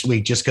slacked this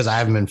week just because I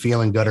haven't been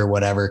feeling good or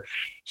whatever.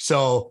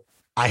 So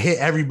I hit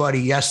everybody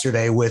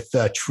yesterday with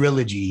a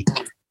trilogy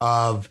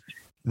of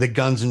the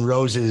Guns N'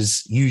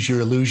 Roses Use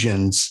Your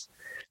Illusions.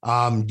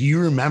 Do you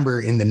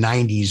remember in the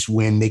 90s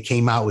when they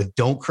came out with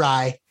Don't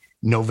Cry,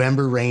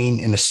 November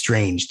Rain, and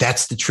Estranged?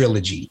 That's the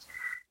trilogy.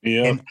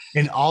 Yeah.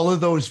 And all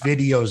of those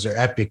videos are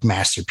epic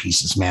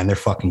masterpieces, man. They're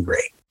fucking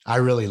great. I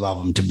really love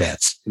them to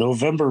bits.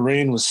 November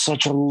Rain was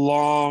such a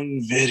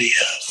long video.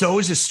 So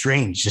is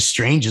Estranged.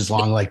 Estranged is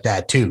long like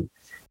that too.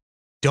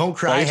 Don't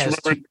Cry I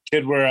just remember a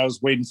kid where I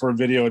was waiting for a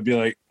video. I'd be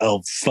like,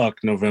 oh, fuck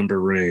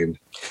November Rain.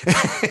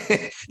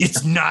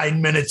 It's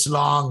 9 minutes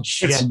long.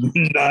 Shit.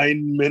 It's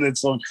 9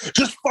 minutes long.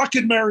 Just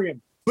fucking marry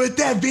him. But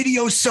that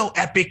video is so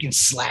epic, and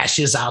Slash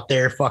is out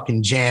there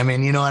fucking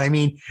jamming. You know what I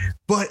mean?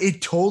 But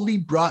it totally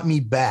brought me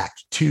back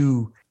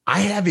to, I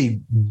have a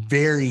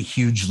very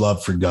huge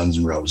love for Guns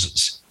N'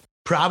 Roses.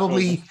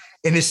 Probably,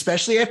 and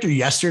especially after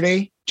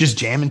yesterday, just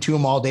jamming to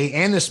them all day,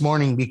 and this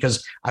morning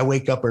because I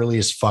wake up early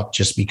as fuck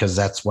just because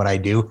that's what I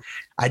do.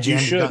 You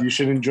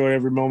should enjoy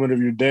every moment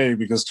of your day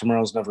because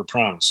tomorrow's never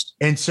promised.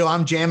 And so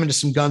I'm jamming to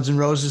some Guns N'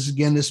 Roses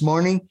again this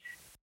morning,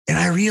 and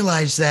I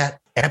realized that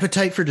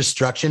Appetite for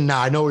Destruction.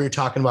 Now I know we were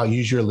talking about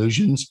Use Your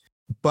Illusions,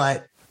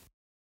 but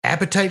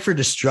Appetite for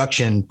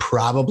Destruction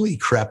probably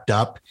crept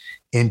up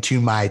into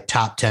my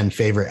top 10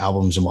 favorite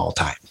albums of all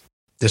time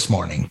this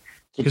morning,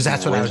 because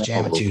that's what I was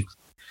jamming to.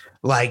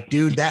 Like,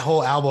 dude, that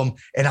whole album,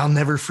 and I'll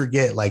never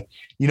forget, like,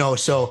 you know,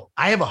 so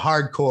I have a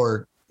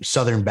hardcore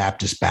Southern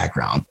Baptist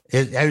background.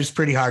 It was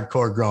pretty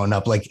hardcore growing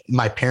up. Like,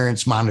 my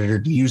parents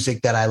monitored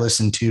music that I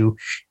listened to,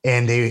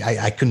 and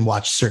I couldn't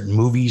watch certain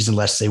movies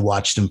unless they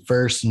watched them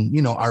first, and,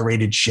 you know,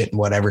 R-rated shit and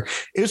whatever.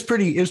 It was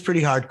pretty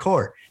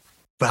hardcore.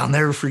 But I'll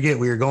never forget,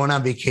 we were going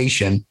on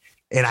vacation,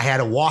 and I had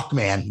a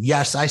Walkman.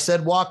 Yes, I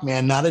said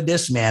Walkman, not a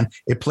Discman.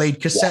 It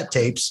played cassette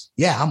tapes.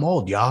 Yeah, I'm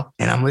old, y'all.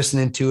 And I'm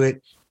listening to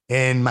it.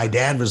 And my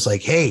dad was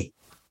like, hey,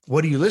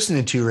 what are you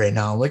listening to right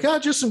now? I'm like, oh,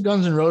 just some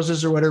Guns N'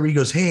 Roses or whatever. He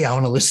goes, hey, I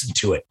want to listen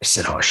to it. I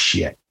said, oh,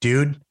 shit,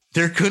 dude,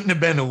 there couldn't have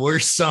been a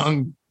worse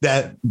song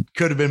that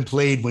could have been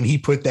played when he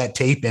put that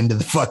tape into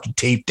the fucking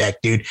tape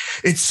deck, dude.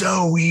 It's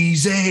so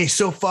easy,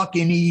 so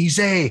fucking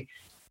easy.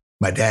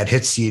 My dad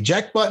hits the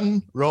eject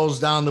button, rolls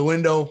down the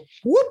window.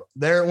 Whoop,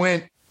 there it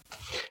went.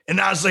 And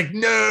I was like,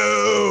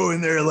 no.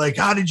 And they're like,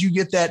 how did you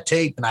get that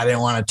tape? And I didn't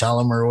want to tell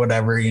them or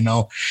whatever, you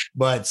know,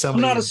 but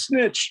somebody. I'm not a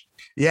snitch.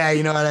 Yeah,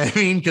 you know what I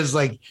mean? Because,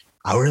 like,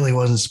 I really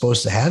wasn't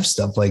supposed to have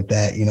stuff like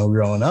that, you know,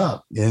 growing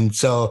up. And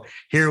so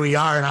here we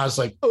are. And I was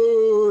like,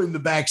 oh, in the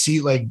back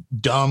seat, like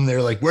dumb.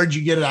 They're like, where'd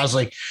you get it? I was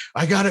like,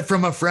 I got it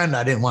from a friend.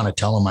 I didn't want to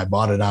tell them I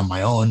bought it on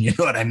my own. You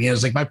know what I mean? I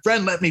was like, my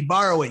friend let me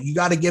borrow it. You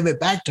got to give it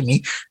back to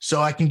me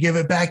so I can give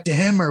it back to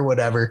him or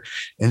whatever.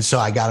 And so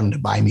I got him to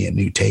buy me a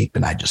new tape,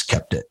 and I just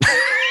kept it.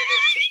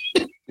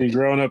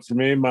 Growing up for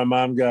me, my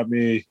mom got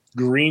me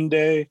Green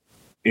Day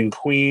and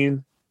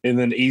Queen and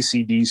then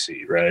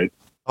AC/DC, right?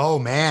 Oh,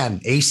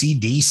 man,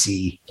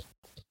 AC/DC.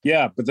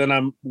 Yeah, but then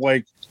I'm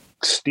like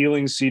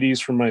stealing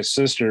CDs from my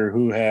sister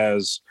who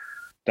has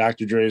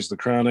Dr. Dre's The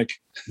Chronic,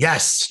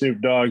 Yes.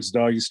 Snoop Dogg's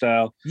Doggy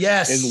Style,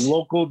 Yes. and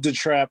local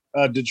Detroit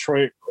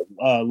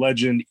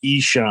legend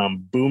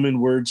Esham, Booming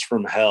Words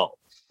from Hell.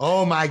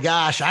 Oh my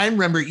gosh. I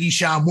remember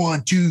Esham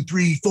 1, 2,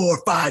 3,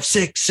 4, 5,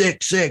 6,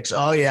 6, 6.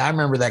 Oh yeah. I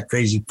remember that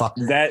crazy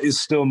fucker. That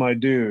is still my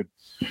dude.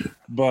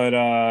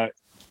 But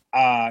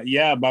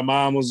yeah, my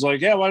mom was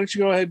like, yeah, why don't you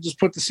go ahead and just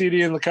put the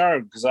CD in the car?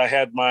 Because I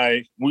had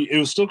it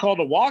was still called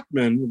a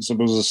Walkman. So it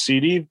was a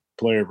CD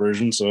player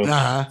version. So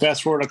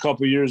fast forward a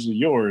couple of years of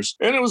yours.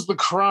 And it was The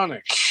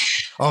Chronic.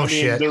 Oh,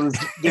 shit.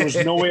 There was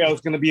no way I was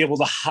going to be able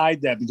to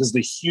hide that because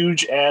the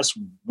huge ass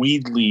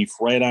weed leaf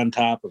right on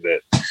top of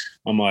it.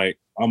 I'm like,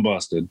 I'm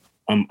busted.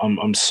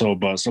 I'm so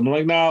busted. I'm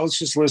like, no, let's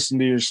just listen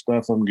to your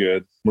stuff. I'm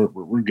good.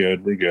 We're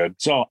good. We're good.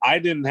 So I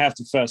didn't have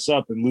to fess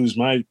up and lose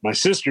my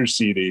sister's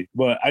CD,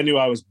 but I knew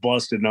I was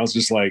busted. And I was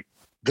just like,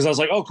 because I was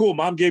like, oh, cool.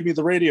 Mom gave me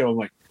the radio. I'm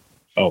like,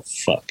 oh,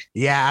 fuck.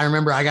 Yeah, I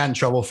remember I got in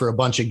trouble for a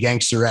bunch of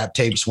gangster rap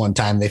tapes one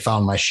time. They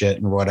found my shit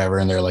and whatever,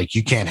 and they're like,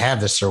 you can't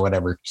have this or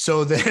whatever.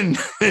 So then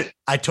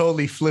I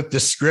totally flipped the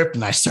script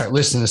and I start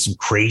listening to some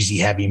crazy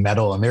heavy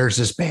metal. And there's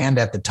this band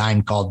at the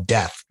time called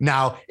Death.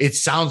 Now, it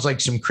sounds like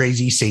some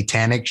crazy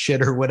satanic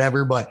shit or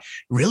whatever, but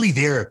really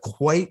they're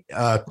quite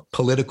a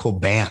political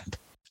band.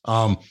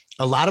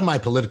 A lot of my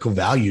political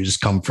values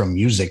come from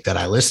music that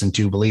I listen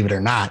to, believe it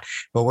or not,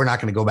 but we're not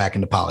going to go back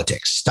into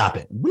politics. Stop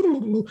it.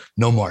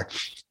 No more.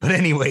 But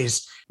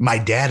anyways, my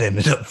dad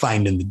ended up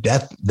finding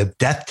the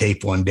death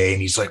tape one day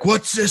and he's like,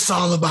 what's this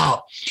all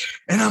about?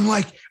 And I'm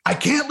like, I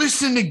can't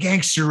listen to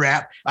gangster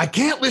rap. I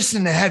can't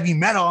listen to heavy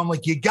metal. I'm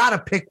like, you got to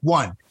pick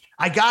one.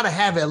 I got to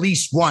have at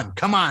least one.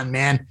 Come on,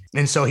 man.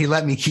 And so he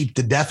let me keep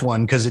the Death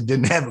one because it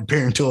didn't have a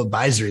parental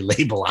advisory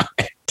label on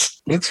it.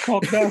 It's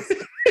called Death.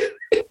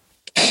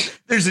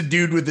 There's a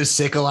dude with a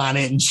sickle on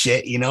it and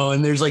shit,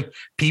 and there's like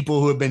people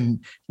who have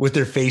been with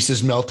their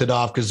faces melted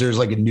off because there's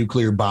like a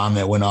nuclear bomb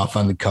that went off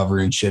on the cover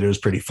and shit. It was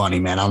pretty funny,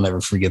 man. I'll never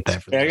forget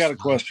that. Hey, I got a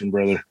question,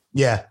 brother.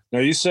 Yeah. Now,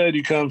 you said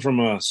you come from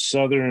a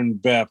Southern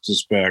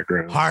Baptist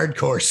background.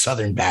 Hardcore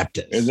Southern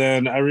Baptist. And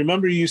then I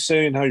remember you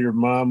saying how your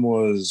mom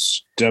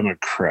was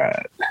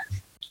Democrat.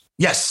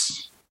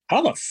 Yes.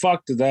 How the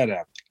fuck did that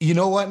happen? You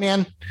know what,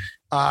 man?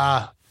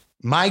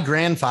 My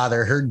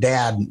grandfather, her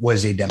dad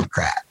was a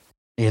Democrat.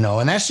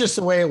 And that's just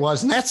the way it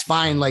was. And that's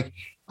fine. Like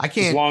I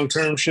can't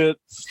long-term shit.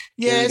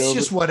 Yeah. It's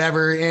just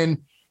whatever. And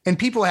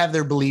people have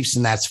their beliefs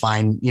and that's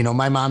fine.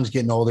 My mom's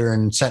getting older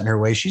and set in her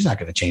way. She's not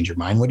going to change her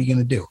mind. What are you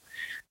going to do?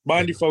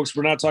 Mind you, folks,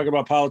 we're not talking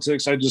about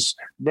politics. I just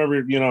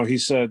remember, he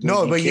said.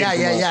 No, but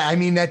yeah. I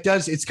mean,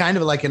 it's kind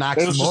of like an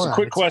oxymoron. It was just a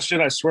quick question.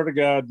 I swear to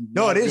God.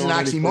 No, it is an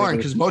oxymoron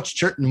because most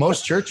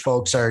church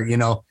folks are,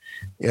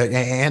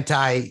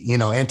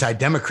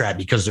 anti-Democrat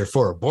because they're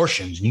for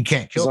abortions and you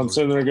can't kill them. I'm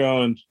sitting there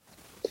going,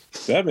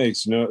 that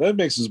makes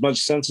as much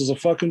sense as a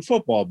fucking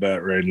football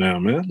bat right now,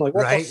 man. Like,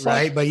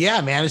 right. But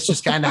yeah, man, it's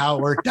just kind of how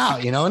it worked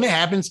out, and it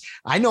happens.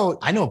 I know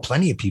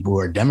plenty of people who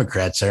are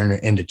Democrats that are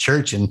into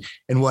church and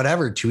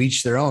whatever, to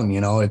each their own,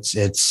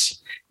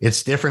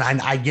 it's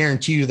different. I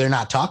guarantee you they're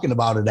not talking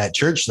about it at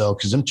church though,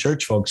 because them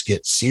church folks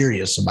get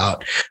serious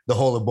about the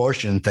whole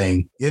abortion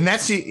thing. And I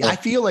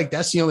feel like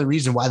that's the only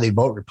reason why they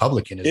vote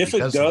Republican. Is if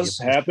it does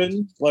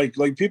happen, like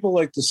people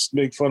like to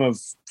make fun of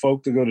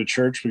folk to go to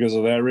church because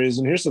of that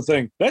reason. Here's the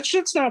thing. That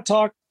shit's not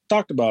talked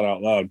about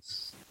out loud.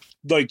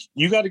 Like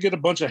you got to get a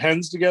bunch of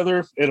hens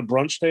together at a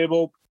brunch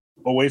table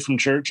away from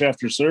church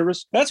after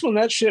service. That's when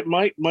that shit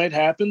might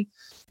happen.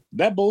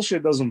 That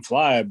bullshit doesn't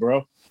fly,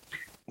 bro.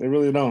 They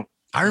really don't.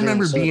 I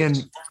remember being,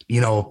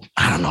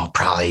 I don't know,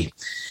 probably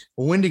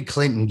when did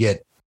Clinton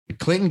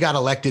got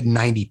elected in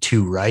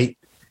 92, right?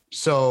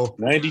 So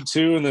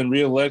 92 and then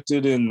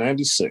reelected in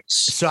 96.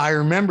 So I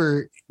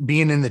remember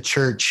being in the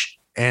church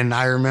and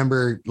I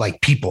remember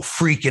like people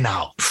freaking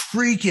out.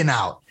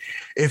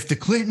 If the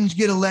Clintons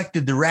get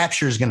elected, the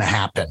rapture is going to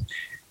happen.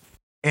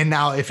 And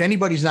now if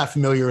anybody's not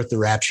familiar with the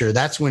rapture,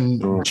 that's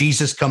when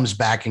Jesus comes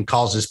back and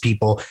calls his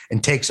people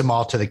and takes them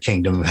all to the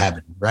kingdom of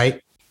heaven,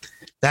 right?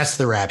 That's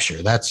the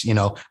rapture. That's,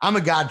 I'm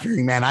a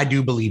God-fearing man. I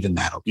do believe in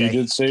that. Okay. You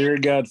did say you're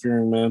a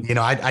God-fearing man.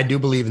 I do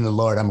believe in the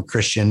Lord. I'm a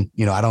Christian.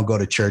 I don't go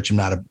to church. I'm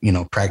not a,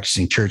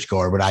 practicing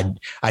churchgoer, but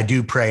I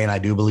do pray and I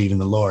do believe in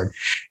the Lord.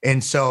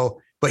 And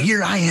so, but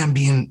here I am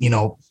being,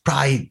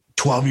 probably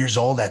 12 years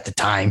old at the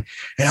time.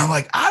 And I'm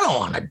like, I don't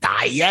want to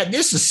die yet.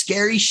 This is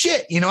scary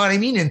shit. You know what I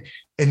mean?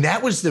 And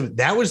that was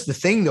the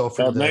thing though.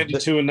 For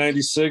 92 and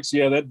 96.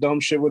 Yeah, that dumb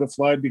shit would have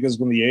flied because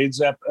when the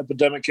AIDS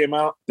epidemic came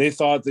out, they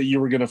thought that you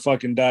were going to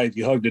fucking die if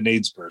you hugged an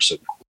AIDS person.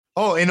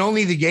 Oh, and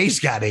only the gays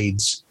got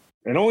AIDS.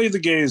 And only the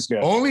gays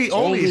got only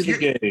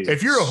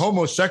if you're a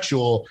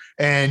homosexual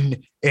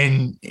and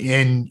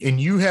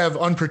you have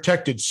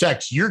unprotected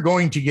sex, you're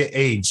going to get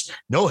AIDS.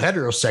 No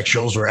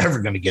heterosexuals were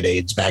ever going to get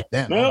AIDS back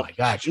then. Nope, oh my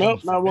gosh.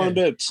 Nope, not one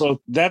bit.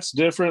 So that's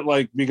different.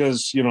 Like,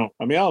 because,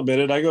 I'll admit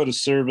it. I go to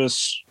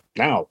service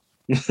now.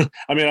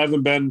 I mean, I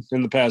haven't been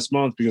in the past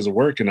month because of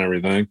work and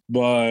everything,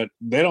 but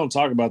they don't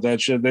talk about that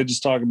shit. They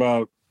just talk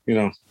about,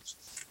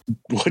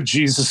 what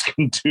Jesus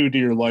can do to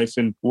your life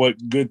and what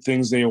good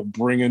things they'll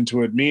bring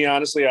into it. Me,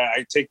 honestly,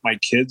 I take my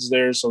kids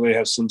there so they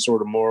have some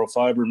sort of moral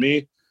fiber.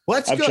 Me,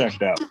 I've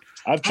checked out.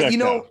 I've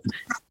checked out.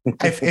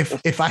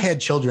 if I had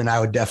children, I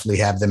would definitely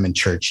have them in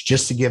church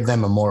just to give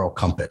them a moral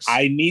compass.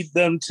 I need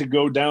them to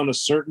go down a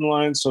certain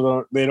line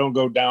so they don't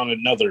go down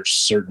another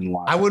certain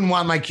line. I wouldn't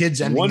want my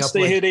kids ending Once up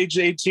they hit age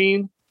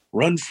 18,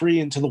 run free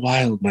into the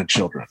wild, my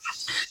children.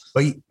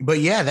 But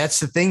yeah, that's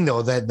the thing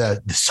though, that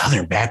the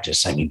Southern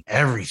Baptists, I mean,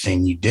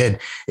 everything you did,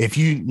 if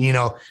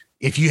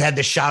you had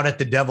the Shout at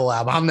the Devil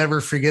album, I'll never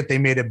forget they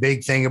made a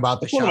big thing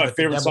about the Shout. One of my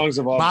favorite songs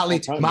of all Motley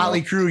time.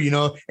 Motley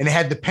Crue, and it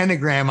had the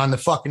pentagram on the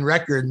fucking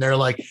record, and they're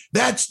like,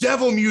 that's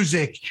devil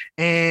music.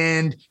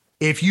 And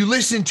if you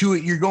listen to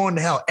it, you're going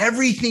to hell.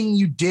 Everything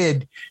you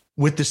did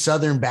with the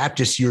Southern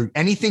Baptists,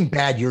 anything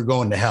bad, you're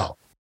going to hell.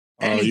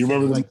 You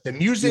remember the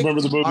music? You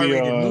remember the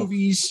movie?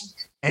 Movies?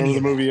 Remember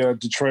the movie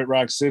Detroit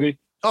Rock City?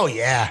 Oh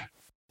yeah.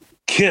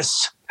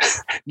 KISS.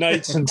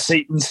 Knights in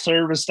Satan's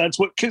Service. That's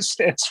what KISS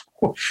stands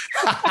for.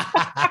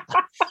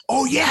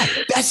 Oh yeah,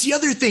 that's the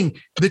other thing.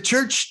 The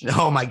church.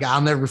 Oh my God,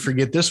 I'll never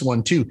forget this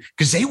one too,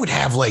 because they would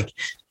have like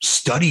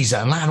studies.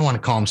 I don't want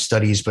to call them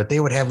studies, but they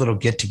would have little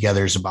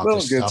get-togethers about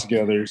this stuff.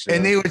 Get-togethers, yeah.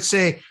 And they would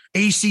say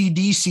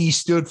ACDC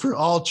stood for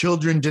All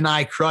Children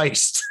Deny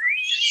Christ.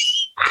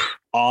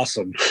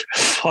 Awesome.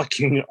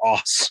 Fucking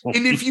awesome.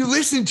 And if you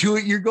listen to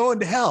it, you're going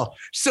to hell.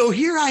 So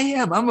here I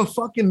am. I'm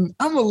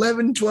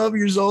 11, 12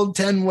 years old,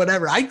 10,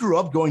 whatever. I grew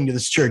up going to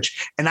this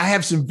church, and I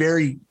have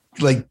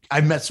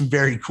I've met some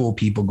very cool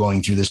people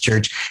going through this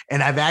church.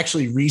 And I've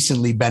actually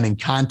recently been in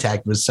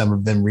contact with some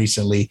of them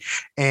recently,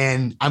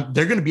 and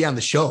they're going to be on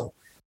the show.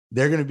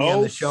 They're going to be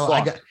on the show.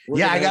 Fuck.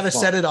 I got to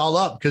set it all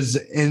up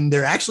and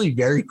they're actually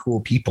very cool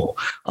people.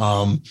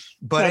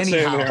 But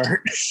anyhow,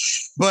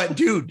 but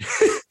dude,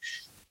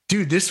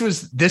 this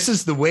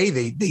is the way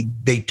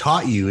they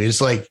taught you,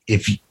 is like,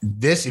 if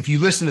you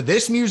listen to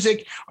this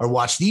music or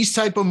watch these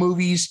type of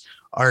movies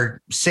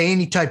or say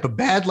any type of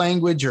bad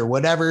language or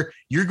whatever,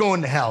 you're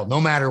going to hell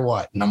no matter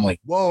what. And I'm like,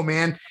 whoa,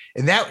 man.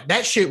 And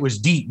that shit was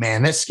deep,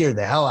 man. That scared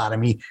the hell out of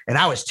me. And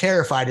I was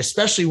terrified,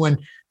 especially when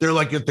they're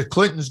like, if the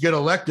Clintons get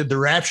elected, the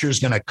rapture is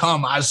going to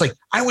come. I was like,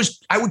 I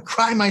would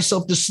cry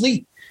myself to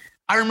sleep.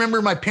 I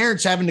remember my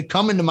parents having to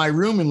come into my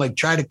room and like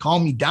try to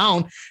calm me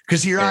down,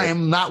 because here I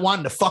am not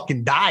wanting to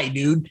fucking die,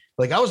 dude.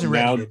 Like I wasn't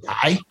ready to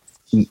die.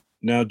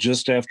 Now,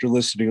 just after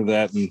listening to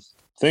that and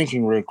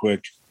thinking real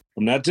quick,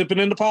 I'm not dipping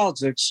into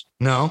politics.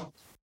 No.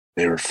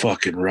 They were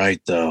fucking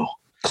right, though.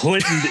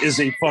 Clinton is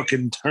a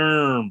fucking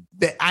term.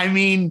 I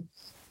mean,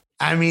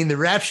 the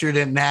rapture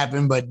didn't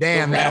happen, but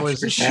damn, that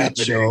was a shit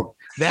show.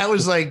 That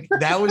was like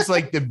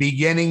the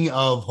beginning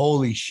of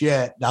holy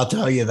shit. I'll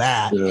tell you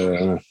that.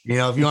 Yeah.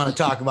 If you want to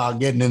talk about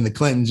getting in the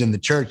Clintons in the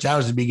church, that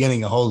was the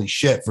beginning of holy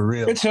shit for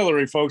real. It's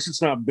Hillary, folks.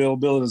 It's not Bill.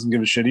 Bill doesn't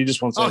give a shit. He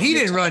just wants. Oh, he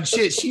didn't run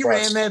shit. She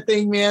ran that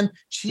thing, man.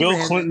 Bill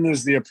Clinton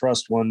is the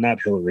oppressed one,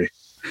 not Hillary.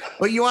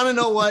 But you want to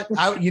know what?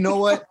 You know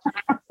what?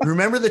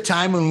 Remember the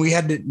time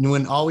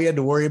when all we had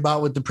to worry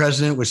about with the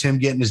president was him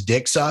getting his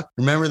dick sucked?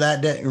 Remember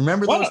that day?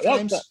 Remember those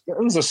times? That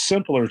was a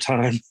simpler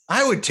time.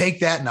 I would take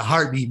that in a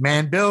heartbeat,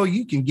 man. Bill,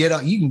 you can get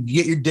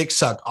your dick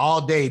sucked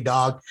all day,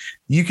 dog.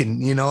 You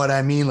can, you know what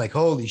I mean? Like,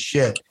 holy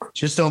shit.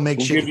 Just don't make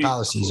shit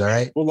policies, all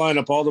right? We'll line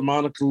up all the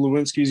Monica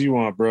Lewinskys you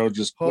want, bro.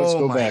 Just let's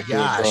go back here,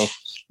 bro.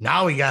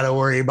 Now we got to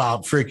worry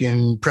about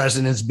freaking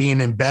presidents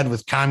being in bed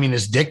with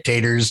communist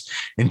dictators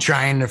and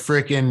trying to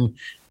freaking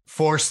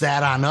force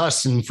that on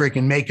us and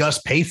freaking make us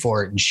pay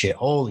for it and shit.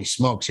 Holy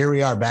smokes. Here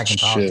we are back in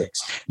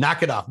politics.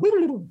 Knock it off.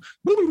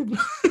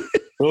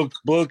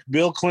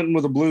 Bill Clinton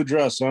with a blue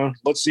dress, huh?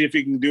 Let's see if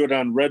he can do it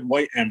on red,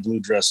 white, and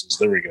blue dresses.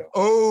 There we go.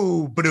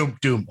 Oh, boom,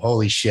 doom.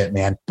 Holy shit,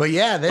 man. But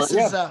yeah, this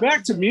is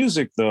back to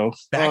music, though.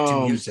 Back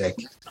to music.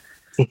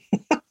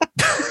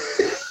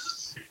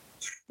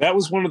 That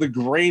was one of the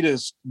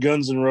greatest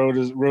Guns N'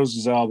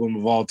 Roses album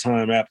of all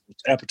time,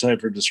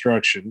 Appetite for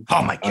Destruction.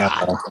 Oh, my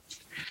God.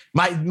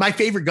 My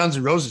favorite Guns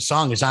N' Roses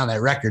song is on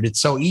that record. It's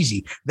so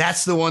easy.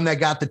 That's the one that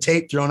got the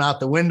tape thrown out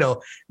the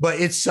window. But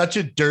it's such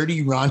a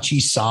dirty,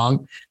 raunchy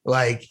song.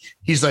 Like,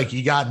 he's like,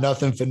 you got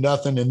nothing for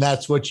nothing, and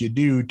that's what you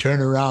do.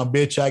 Turn around,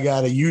 bitch. I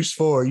got a use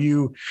for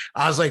you.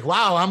 I was like,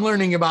 wow, I'm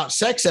learning about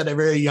sex at a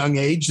very young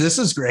age. This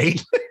is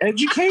great.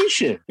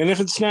 Education. And if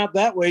it's not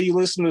that way, you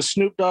listen to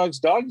Snoop Dogg's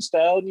Doggy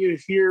Style and you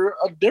hear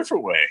a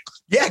different way.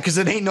 Yeah, because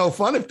it ain't no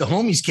fun if the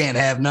homies can't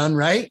have none,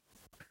 right?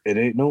 It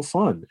ain't no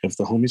fun if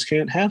the homies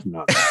can't have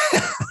none.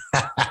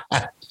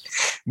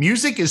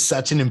 Music is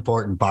such an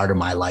important part of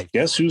my life.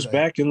 Guess who's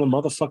back in the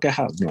motherfucking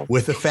house? No.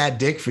 With a fat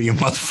dick for your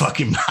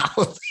motherfucking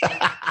mouth.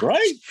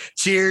 Right?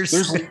 Cheers.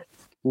 There's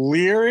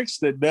lyrics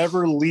that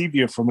never leave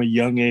you from a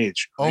young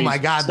age. Oh, my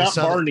God. It's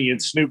not Barney,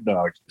 it's Snoop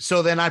Dogg.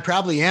 So then I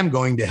probably am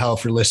going to hell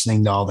for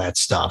listening to all that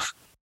stuff.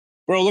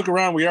 Bro, look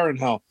around. We are in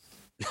hell.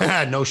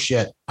 No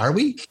shit. Are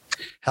we?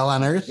 Hell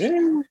on earth?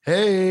 Yeah.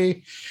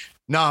 Hey.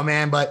 No,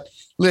 man. But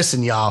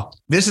listen, y'all,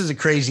 this is a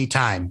crazy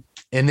time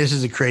and this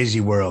is a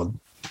crazy world.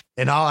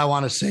 And all I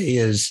want to say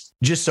is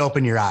just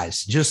open your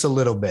eyes just a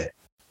little bit.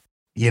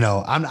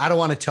 I don't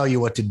want to tell you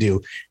what to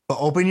do, but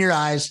open your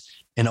eyes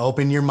and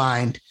open your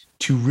mind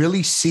to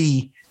really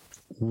see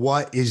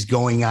what is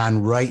going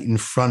on right in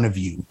front of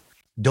you.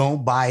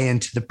 Don't buy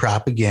into the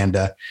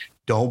propaganda.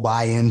 Don't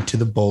buy into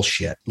the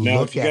bullshit.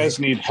 Now, if you guys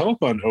need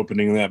help on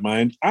opening that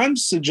mind, I'm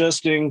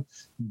suggesting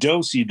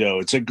Do-si-do.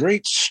 It's a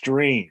great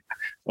strain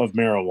of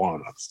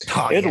marijuana.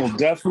 It'll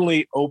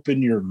definitely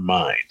open your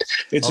mind.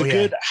 It's a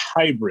good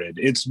hybrid.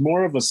 It's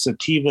more of a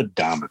sativa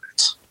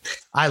dominant.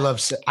 I love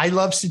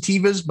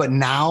sativas, but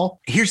now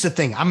here's the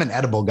thing. I'm an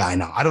edible guy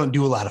now. I don't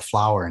do a lot of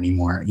flower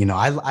anymore.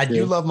 I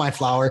do love my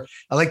flower.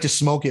 I like to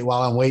smoke it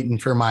while I'm waiting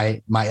for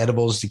my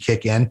edibles to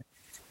kick in.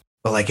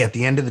 But like at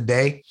the end of the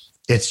day,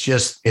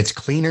 it's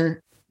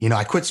cleaner.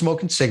 I quit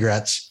smoking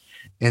cigarettes.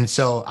 And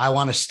so I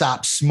want to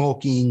stop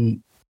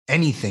smoking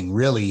anything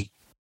really,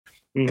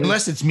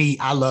 unless it's meat.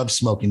 I love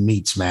smoking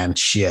meats, man.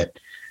 Shit.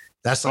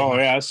 That's like,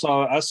 I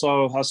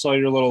saw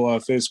your little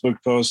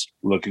Facebook post.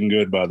 Looking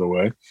good, by the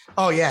way.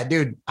 Oh yeah,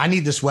 dude. I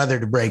need this weather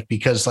to break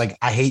because like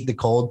I hate the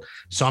cold.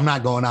 So I'm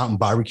not going out and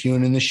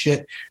barbecuing in this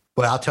shit.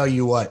 But I'll tell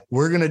you what,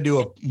 we're gonna do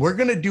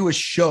a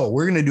show.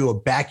 We're gonna do a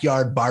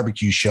backyard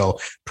barbecue show,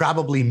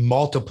 probably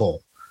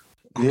multiple.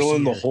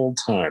 Grilling the whole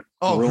time.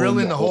 Oh,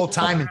 grilling the whole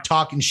time and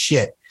talking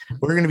shit.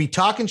 We're going to be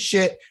talking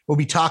shit. We'll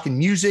be talking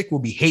music. We'll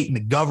be hating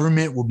the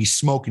government. We'll be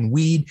smoking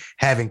weed,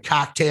 having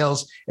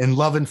cocktails, and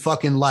loving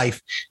fucking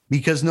life.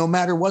 Because no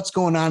matter what's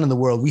going on in the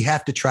world, we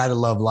have to try to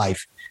love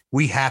life.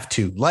 We have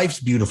to. Life's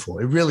beautiful.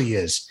 It really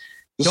is.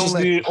 This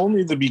is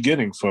only the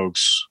beginning,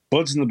 folks.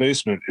 Buds in the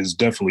Basement is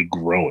definitely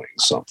growing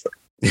something.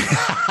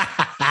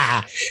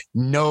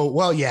 No.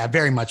 Well, yeah,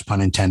 very much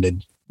pun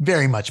intended.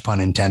 Very much pun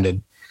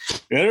intended.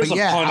 Yeah, there's a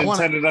pun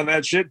intended on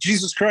that shit.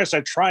 Jesus Christ,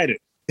 I tried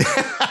it.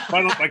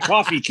 My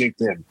coffee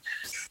kicked in.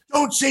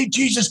 Don't say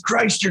Jesus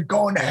Christ, you're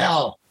going to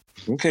hell.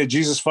 Okay,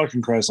 Jesus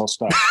fucking Christ, I'll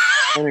stop.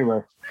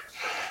 Anyway.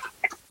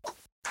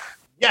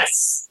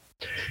 Yes.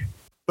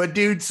 But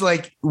dudes,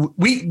 like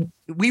we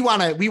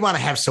want to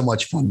have so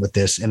much fun with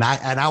this, and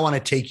I want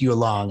to take you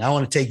along. I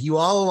want to take you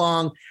all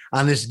along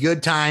on this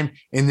good time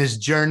in this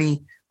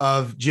journey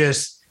of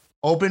just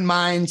open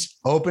minds,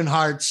 open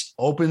hearts,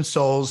 open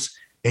souls,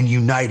 and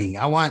uniting.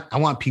 I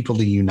want people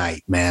to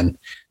unite, man.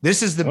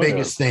 This is the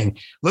biggest thing.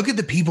 Look at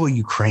the people of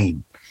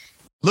Ukraine.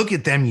 Look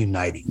at them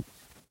uniting.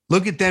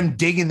 Look at them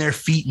digging their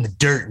feet in the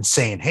dirt and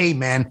saying, hey,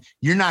 man,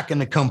 you're not going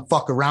to come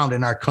fuck around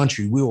in our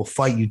country. We will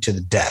fight you to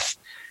the death.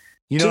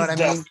 You know what I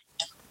mean?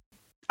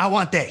 I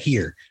want that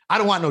here. I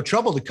don't want no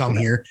trouble to come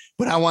here,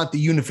 but I want the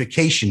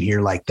unification here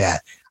like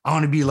that. I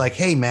want to be like,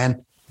 hey,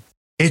 man,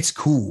 it's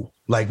cool.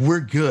 Like, we're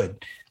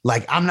good.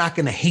 Like, I'm not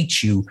going to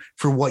hate you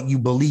for what you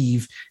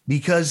believe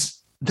because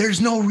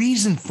there's no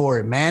reason for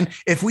it, man.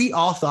 If we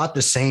all thought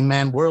the same,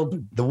 man,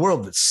 the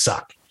world would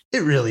suck.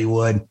 It really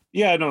would.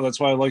 Yeah, no, that's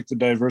why I like the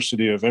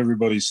diversity of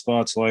everybody's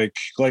thoughts. Like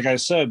I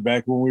said,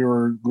 back when we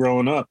were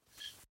growing up,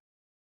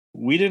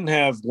 we didn't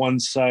have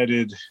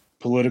one-sided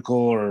political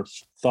or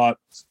thought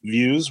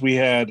views. We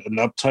had an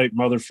uptight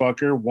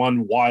motherfucker,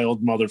 one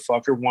wild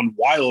motherfucker, one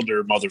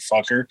wilder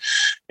motherfucker,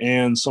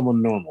 and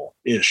someone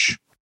normal-ish.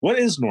 What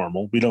is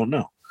normal? We don't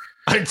know.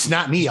 It's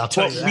not me, I'll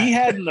tell you that. We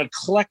had an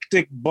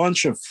eclectic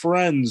bunch of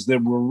friends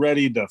that were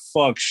ready to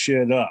fuck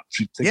shit up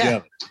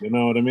together. Yeah. You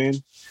know what I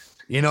mean?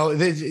 You know,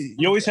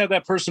 you always have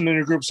that person in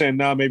your group saying,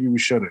 "No, maybe we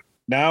shouldn't."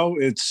 Now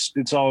it's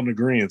all in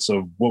agreement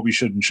of what we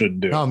should and shouldn't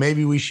do. No,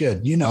 maybe we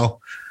should.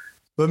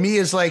 But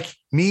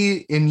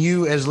me and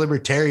you as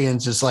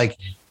libertarians is like,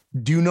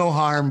 do no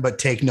harm, but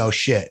take no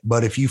shit.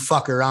 But if you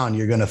fuck around,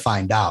 you're gonna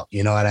find out.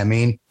 You know what I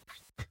mean?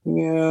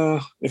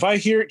 Yeah. If I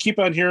keep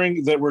on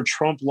hearing that we're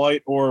Trump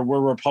light or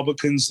we're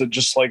Republicans that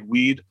just like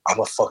weed, I'm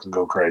gonna fucking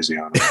go crazy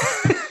on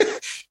it.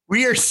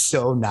 We are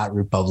so not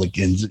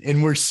Republicans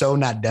and we're so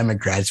not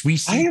Democrats.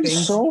 I am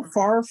so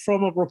far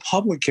from a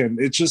Republican.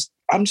 It's just,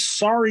 I'm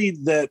sorry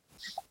that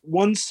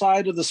one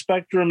side of the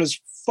spectrum is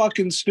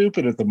fucking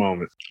stupid at the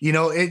moment. They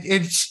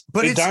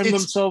dime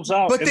themselves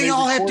out, but they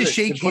all have to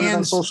shake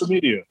hands on social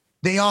media.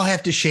 They all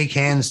have to shake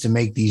hands to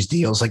make these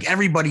deals. Like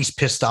everybody's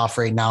pissed off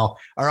right now,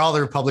 or all the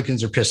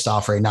Republicans are pissed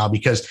off right now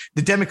because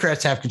the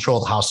Democrats have control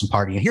of the House and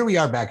party. And here we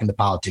are back into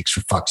politics,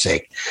 for fuck's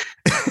sake.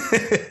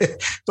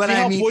 But see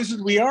how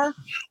poisoned we are?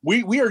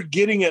 We are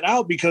getting it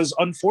out because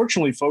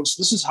unfortunately, folks,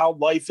 this is how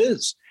life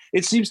is.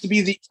 It seems to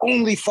be the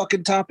only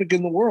fucking topic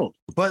in the world.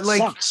 But like,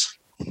 sucks.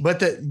 But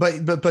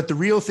the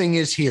real thing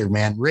is here,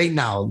 man, right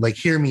now, like,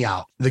 hear me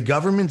out. The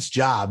government's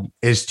job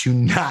is to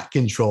not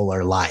control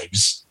our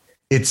lives.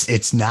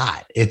 It's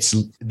not.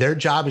 Their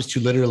job is to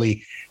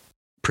literally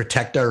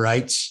protect our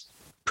rights,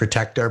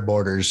 protect our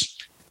borders,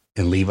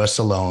 and leave us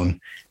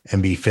alone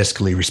and be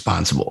fiscally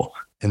responsible.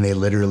 And they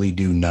literally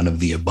do none of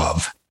the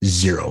above.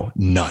 Zero,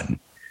 none.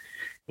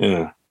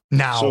 Yeah.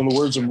 Now, so in the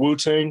words of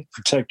Wu-Tang,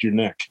 protect your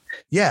neck.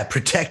 Yeah,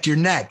 protect your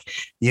neck.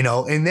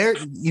 And they're,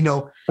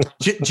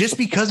 just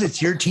because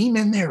it's your team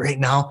in there right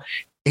now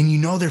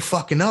and they're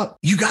fucking up,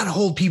 you got to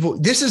hold people.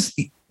 This is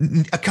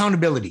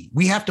accountability.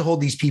 We have to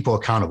hold these people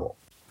accountable.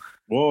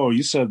 Whoa,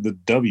 you said the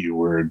W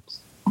word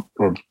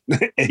or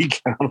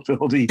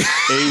accountability,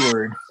 A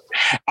word.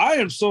 I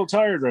am so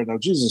tired right now.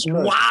 Jesus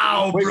Christ.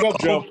 Wow, Wake bro.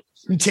 up, Joe.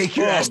 Take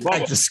your ass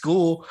back to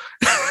school.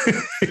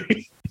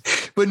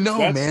 But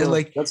no, man,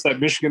 that's that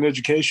Michigan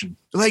education.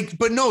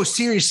 But no,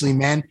 seriously,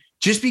 man,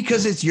 just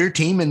because it's your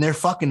team and they're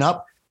fucking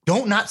up,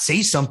 don't not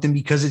say something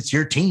because it's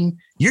your team.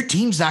 Your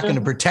team's not going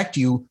to protect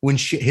you when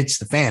shit hits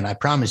the fan. I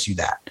promise you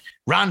that.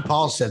 Ron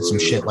Paul said some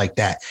shit like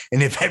that.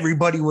 And if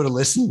everybody would have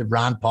listened to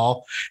Ron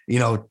Paul,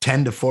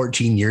 10 to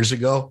 14 years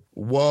ago,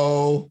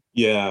 whoa.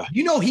 Yeah.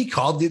 He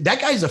called it.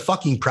 That guy's a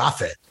fucking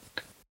prophet.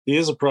 He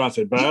is a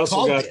prophet, but I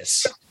also got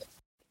this.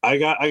 I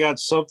got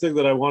something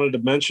that I wanted to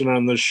mention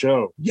on this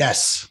show.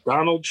 Yes.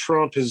 Donald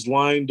Trump has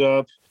lined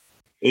up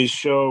a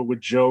show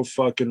with Joe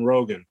fucking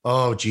Rogan.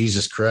 Oh,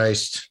 Jesus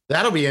Christ.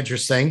 That'll be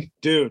interesting.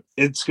 Dude,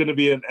 it's going to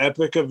be an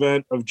epic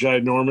event of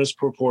ginormous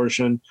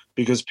proportion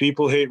because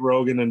people hate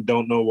Rogan and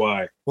don't know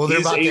why. Well, they're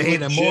about to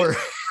hate him more.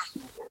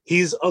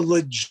 He's a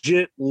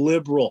legit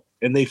liberal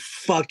and they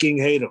fucking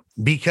hate him.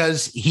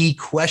 Because he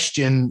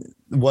questioned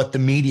what the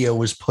media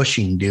was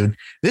pushing, dude.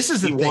 This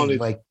is the thing.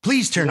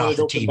 Please turn off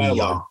the TV,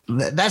 y'all.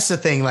 That's the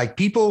thing.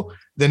 People,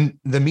 the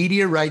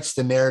media writes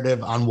the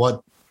narrative on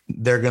what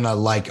they're going to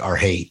like or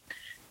hate.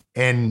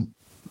 And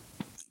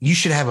you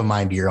should have a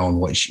mind of your own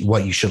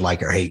what you should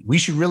like or hate. We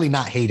should really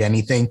not hate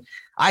anything.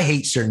 I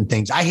hate certain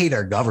things. I hate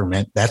our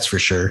government. That's for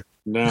sure.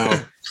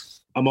 Now,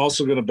 I'm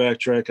also going to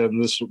backtrack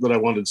on this that I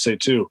wanted to say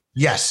too.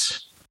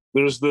 Yes.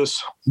 There's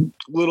this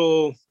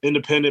little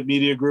independent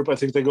media group. I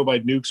think they go by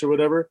Nukes or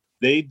whatever.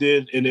 They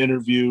did an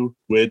interview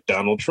with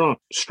Donald Trump.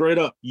 Straight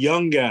up,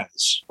 young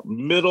guys,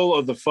 middle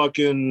of the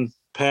fucking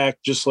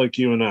pack, just like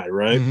you and I,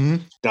 right? Mm-hmm.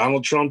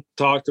 Donald Trump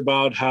talked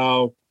about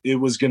how it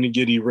was going to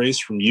get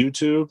erased from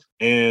YouTube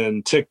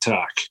and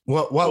TikTok.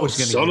 What was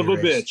going to Son of a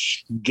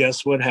bitch.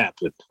 Guess what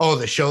happened? Oh,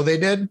 the show they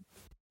did?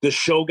 The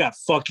show got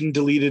fucking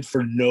deleted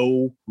for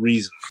no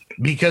reason.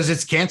 Because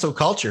it's cancel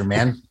culture,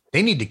 man.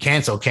 They need to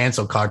cancel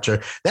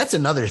culture. That's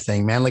another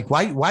thing, man.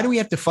 Why do we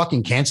have to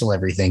fucking cancel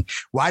everything?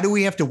 Why do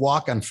we have to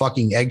walk on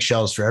fucking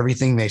eggshells for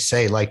everything they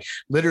say?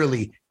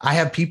 Literally, I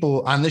have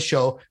people on the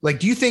show.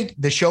 Do you think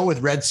the show with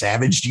Red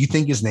Savage, do you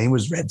think his name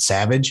was Red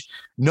Savage?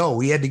 No,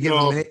 we had to give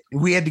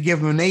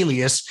him an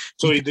alias.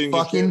 So he didn't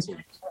get canceled.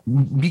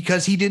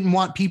 Because he didn't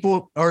want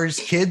people or his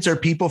kids or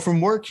people from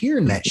work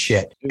hearing that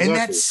shit. Exactly. And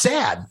that's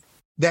sad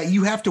that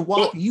you have to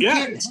walk.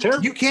 It's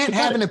terrible. You can't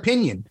have an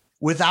opinion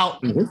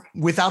without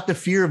the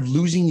fear of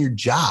losing your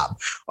job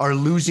or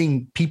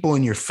losing people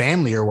in your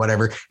family or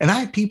whatever. And I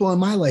have people in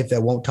my life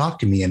that won't talk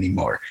to me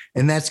anymore.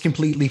 And that's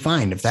completely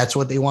fine. If that's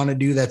what they want to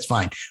do, that's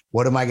fine.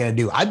 What am I going to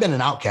do? I've been an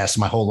outcast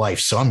my whole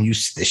life, so I'm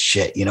used to this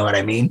shit. You know what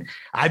I mean?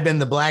 I've been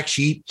the black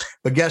sheep,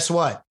 but guess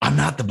what? I'm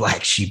not the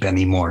black sheep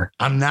anymore.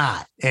 I'm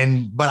not.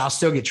 But I'll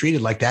still get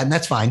treated like that. And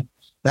that's fine.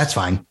 That's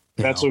fine.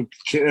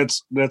 Okay.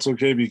 That's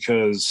okay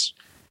because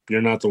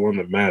you're not the one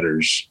that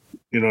matters.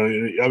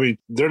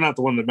 They're not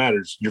the one that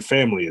matters. Your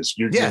family is.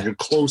 Your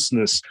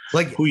closeness,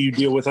 who you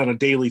deal with on a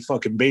daily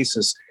fucking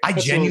basis. I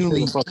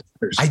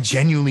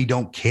genuinely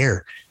don't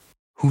care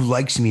who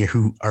likes me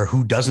or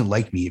who doesn't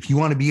like me. If you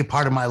want to be a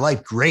part of my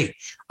life, great.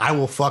 I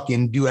will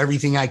fucking do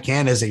everything I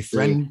can as a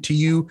friend to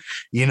you,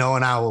 and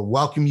I will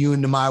welcome you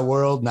into my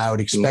world. And I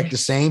would expect the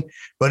same.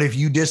 But if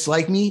you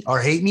dislike me or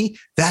hate me,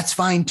 that's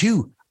fine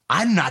too.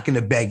 I'm not going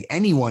to beg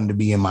anyone to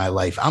be in my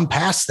life. I'm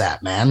past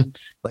that, man.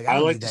 I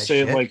like to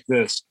say it like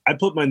this. I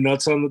put my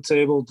nuts on the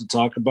table to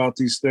talk about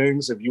these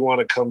things. If you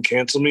want to come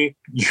cancel me,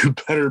 you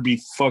better be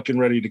fucking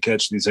ready to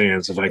catch these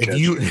hands if I catch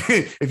you.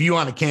 If you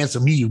want to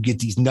cancel me, you get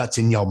these nuts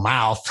in your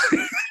mouth.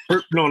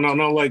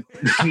 No.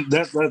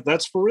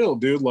 That's for real,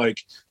 dude.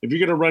 If you're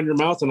going to run your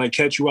mouth and I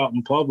catch you out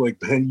in public,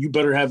 then you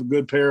better have a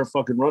good pair of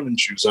fucking running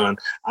shoes on.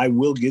 I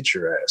will get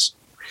your ass.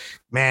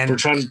 Man, we're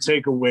trying to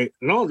take away.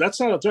 No, that's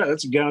not a threat.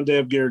 That's a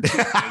goddamn guarantee.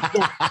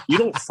 You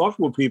don't fuck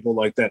with people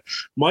like that.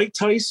 Mike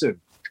Tyson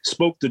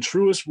spoke the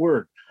truest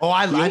word. Oh,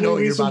 I know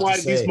what you're about why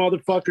to say. These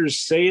motherfuckers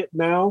say it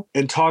now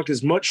and talk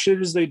as much shit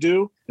as they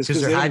do is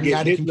because they don't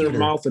get hit in their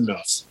mouth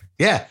enough.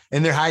 Yeah,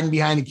 and they're hiding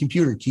behind a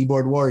computer.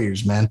 Keyboard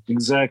warriors, man.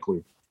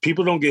 Exactly.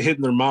 People don't get hit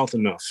in their mouth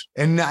enough.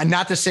 And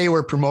not to say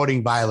we're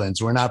promoting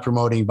violence. We're not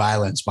promoting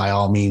violence by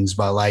all means,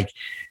 but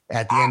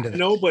at the end of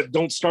no, but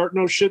don't start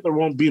no shit. There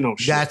won't be no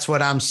shit. That's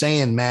what I'm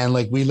saying, man.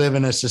 We live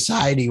in a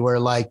society where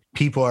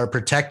people are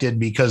protected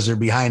because they're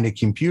behind a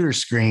computer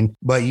screen,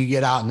 but you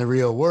get out in the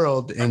real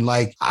world and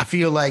I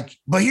feel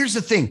but here's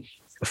the thing.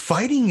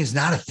 Fighting is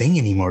not a thing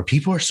anymore.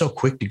 People are so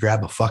quick to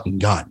grab a fucking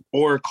gun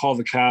or call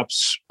the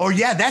cops. Or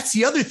that's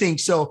the other thing.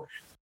 So,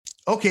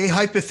 okay,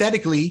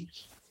 hypothetically,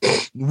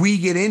 we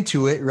get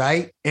into it,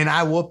 right? And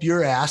I whoop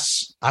your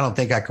ass. I don't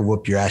think I could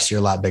whoop your ass.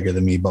 You're a lot bigger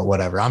than me, but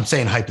whatever. I'm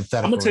saying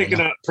hypothetical. I'm gonna take it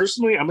out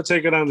personally. I'm gonna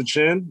take it on the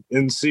chin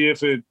and see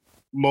if it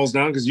mulls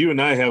down because you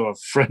and I have a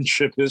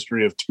friendship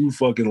history of too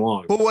fucking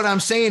long. But what I'm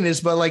saying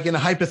is, in a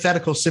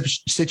hypothetical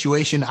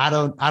situation, I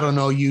don't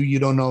know you, you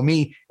don't know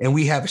me, and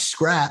we have a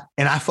scrap,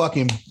 and I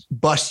fucking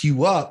bust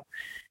you up,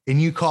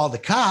 and you call the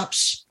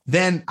cops,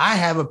 then I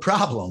have a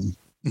problem.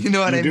 You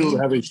know what I mean? You do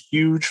have a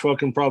huge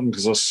fucking problem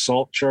because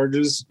assault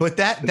charges. But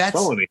that's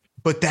felony.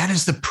 But that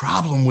is the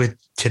problem with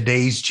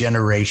today's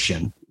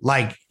generation.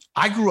 Like,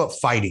 I grew up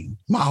fighting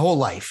my whole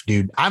life,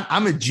 dude.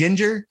 I'm a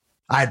ginger.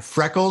 I had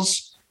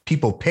freckles.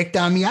 People picked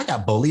on me. I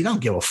got bullied. I don't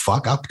give a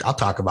fuck. I'll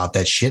talk about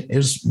that shit.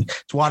 It's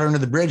water under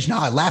the bridge.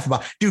 Now I laugh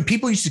about it. Dude,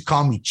 people used to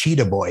call me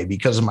Cheetah Boy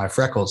because of my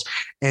freckles.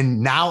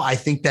 And now I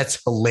think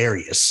that's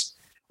hilarious.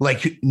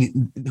 Like,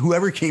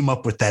 whoever came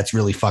up with that's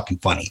really fucking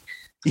funny.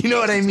 You know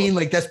what I mean?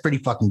 Like, that's pretty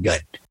fucking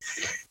good.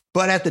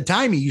 But at the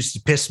time, it used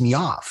to piss me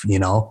off, you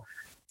know?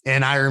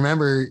 And I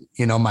remember,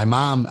 you know, my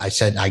mom, I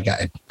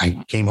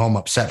came home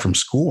upset from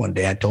school one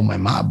day. I told my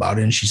mom about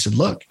it and she said,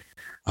 look,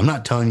 I'm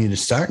not telling you to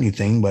start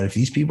anything, but if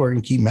these people are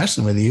going to keep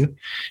messing with you,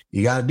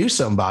 you got to do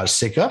something about it.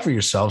 Stick up for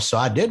yourself. So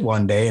I did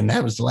one day. And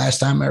that was the last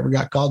time I ever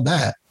got called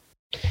that.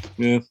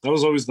 Yeah. I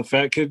was always the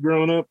fat kid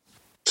growing up.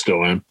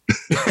 Still am.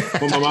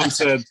 But my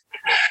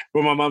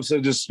mom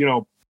said, just, you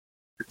know,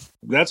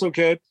 that's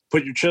okay.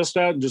 Put your chest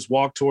out and just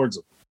walk towards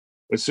them.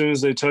 As soon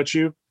as they touch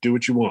you, do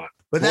what you want.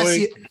 But that's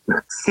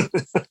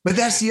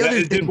the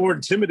other thing. It's more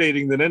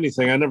intimidating than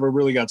anything. I never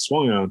really got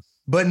swung on.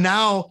 But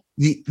now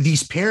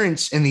these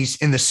parents in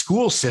the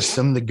school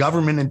system, the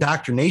government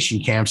indoctrination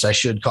camps, I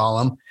should call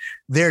them,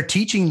 they're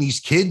teaching these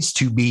kids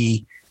to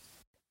be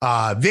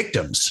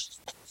victims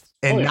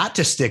and not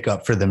to stick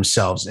up for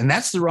themselves. And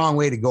that's the wrong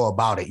way to go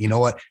about it. You know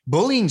what?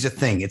 Bullying's a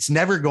thing. It's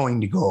never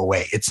going to go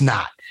away. It's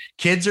not.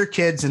 Kids are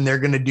kids and they're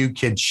going to do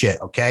kid shit.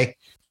 Okay.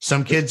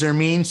 Some kids are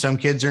mean. Some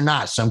kids are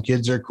not. Some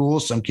kids are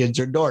cool. Some kids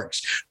are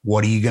dorks.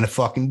 What are you going to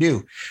fucking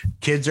do?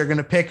 Kids are going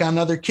to pick on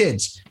other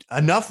kids.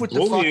 Enough with the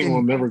bullying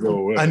will never go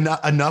away.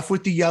 Enough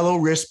with the yellow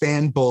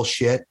wristband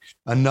bullshit.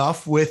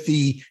 Enough with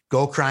the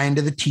go crying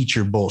to the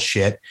teacher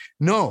bullshit.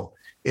 No,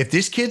 if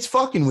this kid's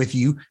fucking with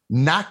you,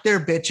 knock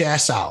their bitch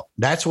ass out.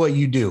 That's what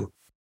you do.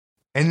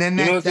 And then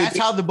that's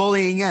how the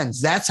bullying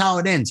ends. That's how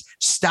it ends.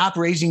 Stop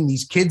raising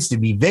these kids to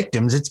be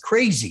victims. It's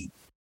crazy.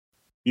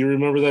 You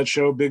remember that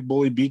show, Big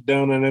Bully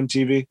Beatdown on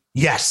MTV?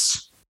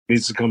 Yes.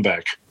 Needs to come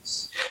back.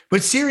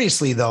 But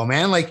seriously though,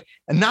 man, like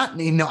not,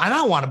 you know, I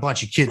don't want a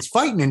bunch of kids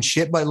fighting and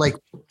shit, but like,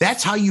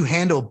 that's how you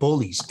handle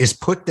bullies is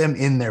put them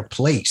in their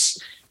place.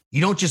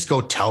 You don't just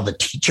go tell the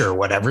teacher or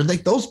whatever.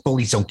 Like those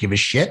bullies don't give a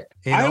shit.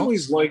 You know? I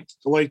always liked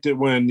it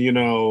when, you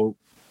know,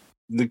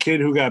 the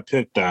kid who got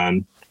picked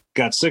on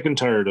got sick and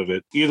tired of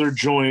it, either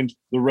joined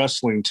the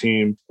wrestling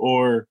team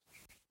or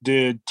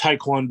did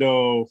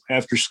taekwondo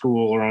after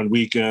school or on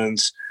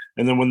weekends.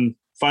 And then when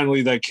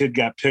finally that kid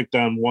got picked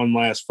on one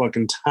last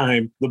fucking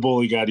time, the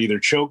bully got either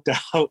choked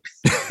out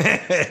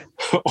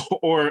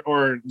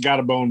or got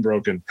a bone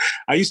broken.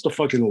 I used to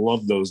fucking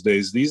love those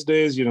days. These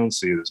days, you don't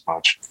see it as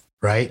much.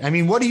 Right. I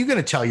mean, what are you going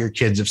to tell your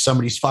kids if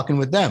somebody's fucking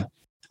with them?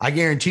 I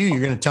guarantee you're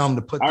going to tell them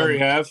to put them. I already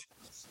have.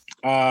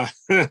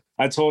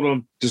 I told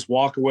them, just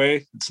walk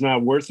away. It's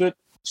not worth it.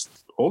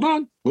 Hold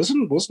on.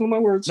 Listen to my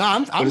words. No,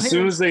 I'm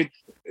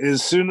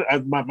as soon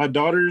as my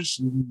daughters,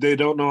 they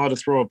don't know how to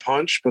throw a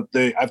punch, but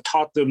I've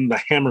taught them the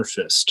hammer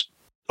fist.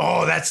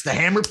 Oh, that's the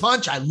hammer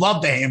punch. I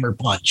love the hammer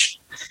punch.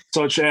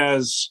 Such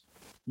as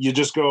you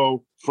just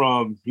go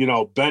from, you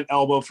know, bent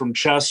elbow from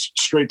chest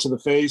straight to the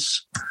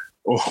face,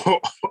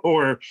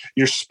 or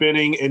you're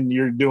spinning and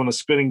you're doing a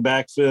spinning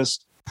back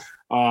fist.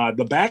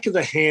 The back of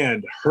the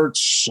hand hurts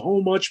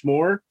so much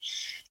more,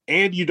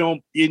 and you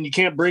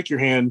can't break your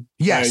hand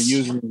by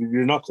using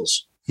your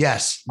knuckles.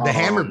 Yes, the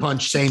hammer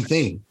punch, same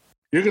thing.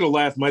 You're gonna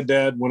laugh. My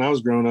dad, when I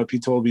was growing up, he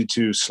told me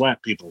to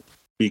slap people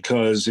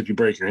because if you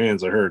break your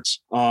hands, it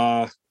hurts.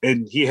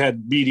 And he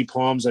had meaty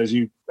palms, I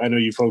know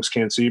you folks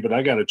can't see, but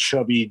I got a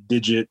chubby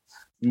digit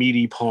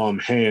meaty palm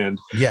hand.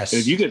 Yes. And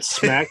if you get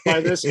smacked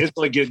by this, it's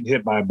like getting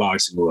hit by a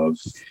boxing glove.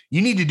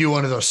 You need to do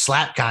one of those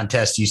slap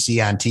contests you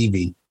see on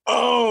TV.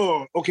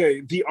 Oh,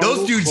 okay.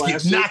 Those dudes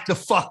get knocked the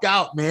fuck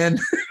out, man.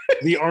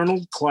 The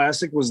Arnold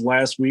Classic was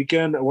last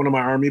weekend. One of my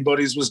Army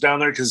buddies was down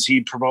there because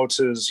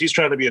he's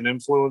trying to be an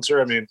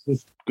influencer. I mean,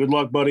 good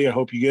luck, buddy. I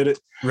hope you get it.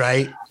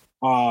 Right.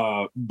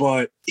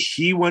 But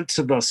he went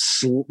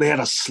to they had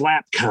a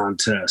slap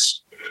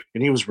contest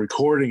and he was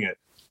recording it.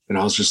 And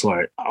I was just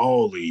like,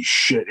 holy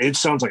shit. It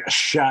sounds like a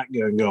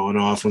shotgun going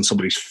off when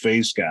somebody's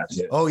face got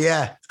hit. Oh,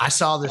 yeah. I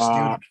saw this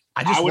dude.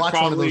 I just watched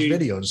one of those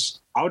videos.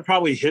 I would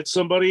probably hit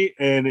somebody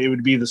and it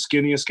would be the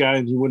skinniest guy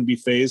and he wouldn't be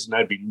phased and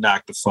I'd be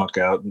knocked the fuck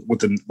out with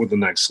the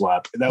next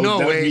slap. No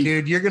way,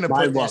 dude. You're going to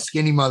put that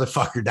skinny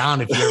motherfucker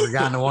down if you ever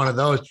got into one of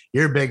those.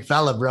 You're a big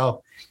fella,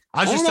 bro.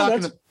 I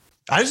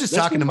was just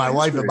talking to my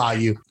wife about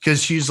you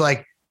because she's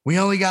like, we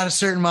only got a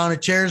certain amount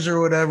of chairs or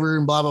whatever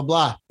and blah, blah,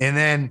 blah. And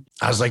then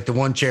I was like, the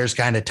one chair is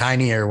kind of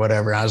tiny or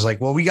whatever. I was like,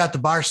 well, we got the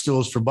bar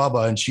stools for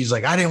Bubba. And she's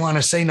like, I didn't want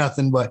to say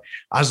nothing, but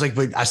I was like,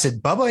 but I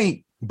said, Bubba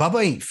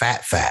ain't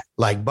fat.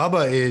 Like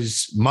Bubba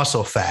is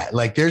muscle fat.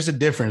 Like there's a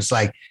difference.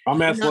 Like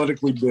I'm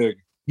athletically big.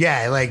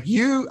 Yeah.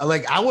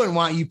 I wouldn't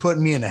want you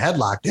putting me in a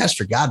headlock. That's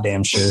for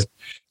goddamn sure.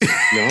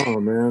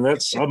 No, man,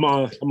 I'm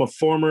a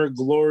former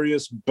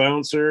glorious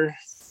bouncer.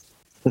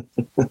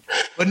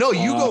 But no,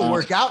 you go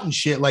work out and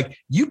shit. Like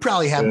you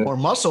probably have more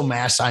muscle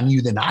mass on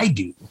you than I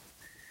do.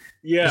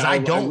 Yeah, I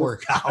don't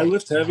work out. I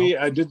lift heavy.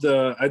 I did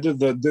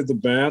the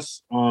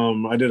math.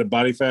 I did a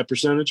body fat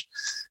percentage.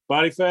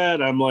 Body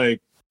fat, I'm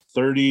like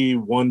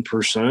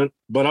 31%,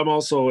 but I'm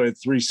also at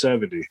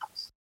 370.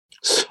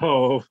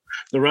 So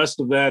the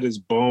rest of that is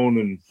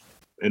bone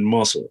and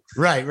muscle.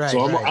 Right. So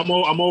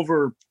I'm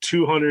over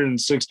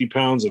 260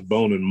 pounds of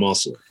bone and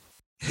muscle.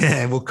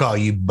 We'll call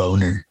you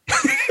Boner.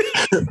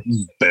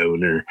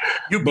 Boner.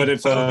 But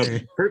if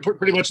Boner.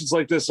 pretty much it's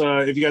like this.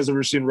 If you guys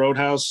ever seen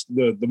Roadhouse,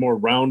 the more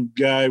round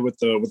guy with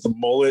the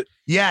mullet.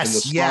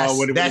 Yes,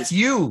 that's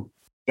you.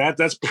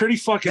 That's pretty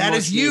fucking. That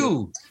is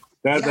you.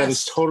 That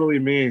is totally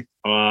me.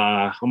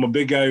 I'm a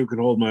big guy who can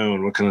hold my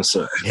own. What can I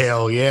say?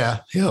 Hell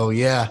yeah.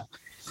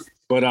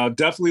 But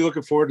definitely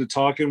looking forward to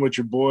talking with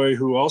your boy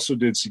who also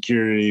did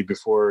security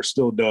before,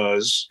 still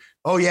does.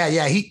 Oh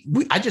yeah.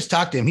 I just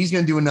talked to him. He's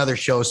going to do another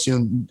show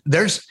soon.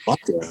 There's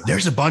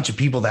a bunch of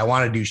people that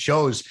want to do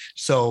shows,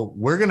 so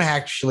we're going to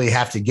actually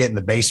have to get in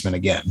the basement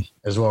again.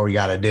 Is what we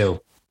got to do.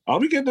 I'll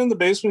be getting in the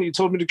basement. You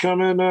told me to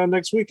come in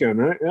next weekend,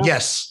 right? Yeah.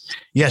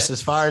 Yes.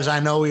 As far as I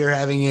know, we are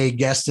having a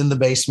guest in the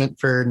basement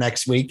for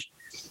next week,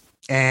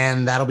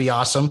 and that'll be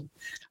awesome.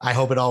 I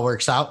hope it all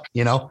works out.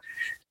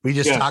 We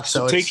just talked.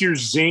 So take your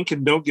zinc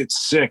and don't get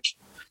sick.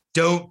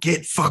 Don't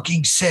get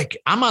fucking sick.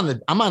 I'm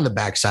on the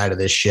backside of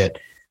this shit,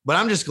 but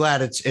I'm just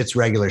glad it's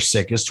regular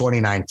sick. It's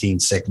 2019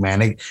 sick,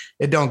 man.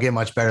 It don't get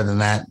much better than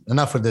that.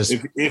 Enough with this.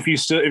 If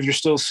you're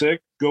still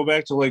sick, go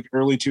back to like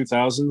early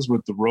 2000s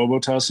with the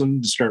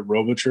Robitussin to start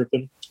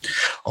robo-tripping.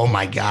 Oh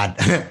my God.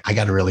 I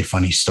got a really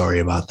funny story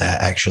about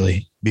that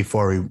actually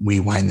before we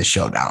wind the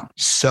show down.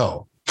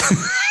 So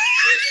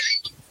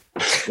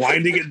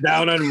winding it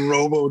down on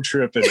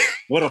robo-tripping.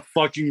 What a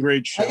fucking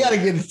great show. I gotta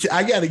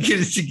get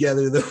it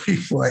together though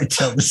before I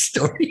tell the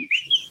story.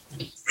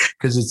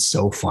 Because it's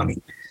so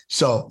funny.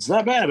 So it's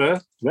not bad, huh?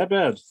 Not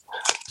bad.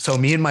 So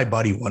me and my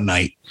buddy one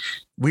night,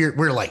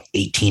 we're like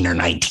 18 or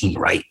 19,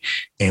 right?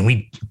 And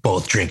we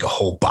both drink a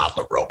whole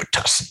bottle of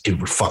Robitussin.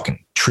 Dude, we're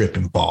fucking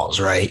tripping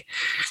balls, right?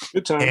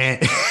 Good time.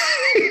 And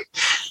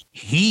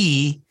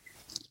he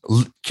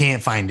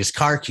can't find his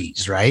car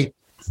keys, right?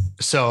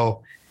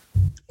 So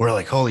we're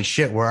like, holy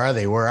shit, where are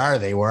they?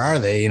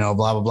 Blah,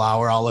 blah, blah.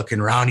 We're all looking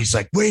around. He's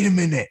like, wait a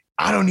minute.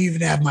 I don't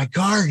even have my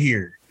car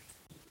here.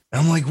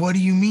 I'm like, what do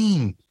you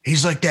mean?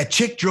 He's like, that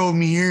chick drove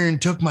me here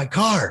and took my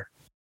car.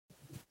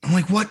 I'm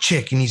like, what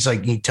chick? And he's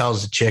like, he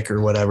tells the chick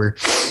or whatever.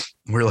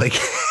 We're like,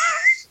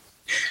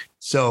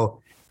 so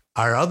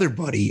our other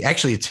buddy,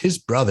 actually it's his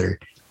brother.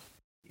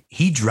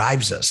 He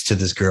drives us to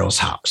this girl's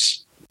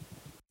house.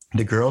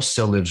 The girl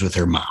still lives with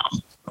her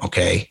mom.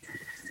 Okay.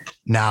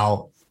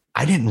 Now,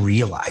 I didn't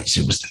realize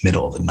it was the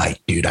middle of the night,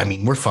 dude. I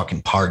mean, we're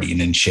fucking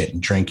partying and shit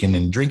and drinking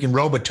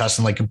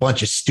Robitussin like a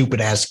bunch of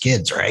stupid ass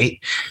kids, right?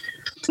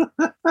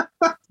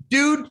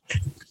 Dude,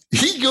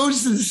 he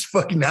goes to this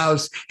fucking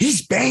house.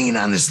 He's banging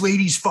on this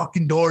lady's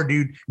fucking door,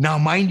 dude. Now,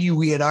 mind you,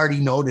 we had already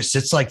noticed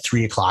it's like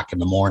 3:00 in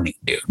the morning,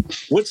 dude.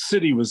 What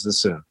city was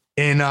this in?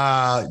 And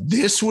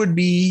this would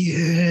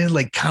be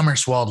like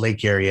Commerce-Walled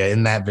Lake area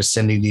in that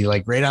vicinity,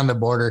 like right on the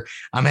border.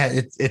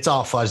 It's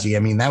all fuzzy. I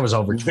mean, that was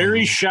over.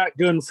 Very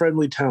shotgun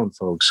friendly town,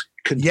 folks.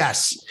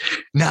 Yes.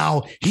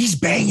 Now he's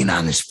banging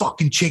on this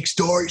fucking chick's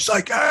door. He's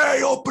like,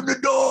 hey, open the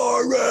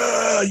door.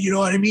 You know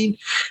what I mean?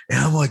 And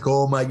I'm like,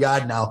 oh my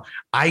God. Now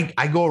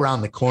I go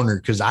around the corner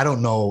because I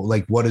don't know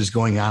like what is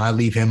going on. I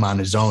leave him on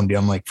his own, dude.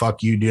 I'm like,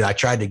 fuck you, dude. I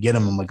tried to get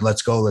him. I'm like,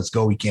 let's go.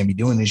 We can't be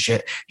doing this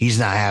shit. He's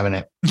not having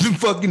it. The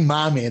fucking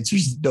mom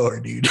answers the door,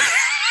 dude.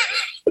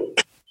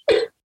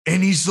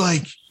 And he's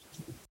like,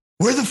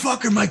 where the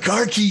fuck are my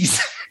car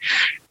keys?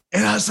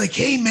 And I was like,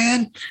 hey,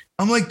 man,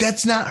 I'm like,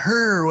 that's not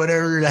her or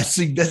whatever. That's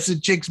the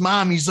chick's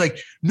mom. He's like,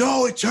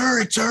 no, it's her.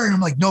 And I'm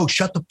like, no,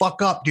 shut the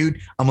fuck up, dude.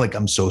 I'm like,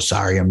 I'm so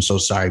sorry.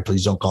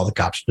 Please don't call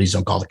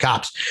the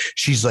cops.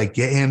 She's like,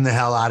 get him the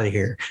hell out of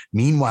here.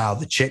 Meanwhile,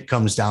 the chick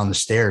comes down the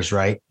stairs,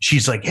 right?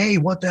 She's like, hey,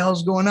 what the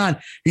hell's going on?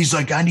 He's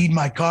like, I need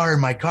my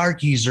car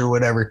keys or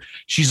whatever.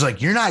 She's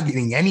like, you're not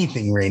getting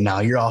anything right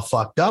now. You're all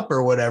fucked up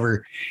or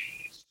whatever.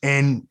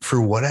 And for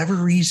whatever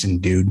reason,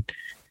 dude,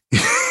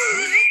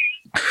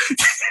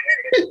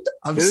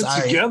 I'm Get sorry.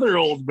 it together,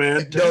 old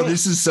man. No,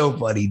 this is so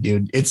funny,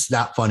 dude. It's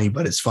not funny,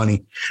 but it's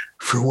funny.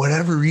 For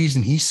whatever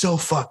reason, he's so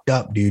fucked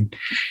up, dude.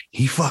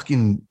 He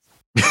fucking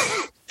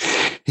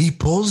he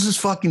pulls his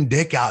fucking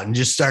dick out and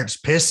just starts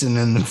pissing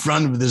in the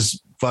front of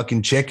this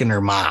fucking chick and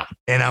her mom.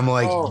 And I'm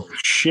like, oh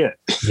shit.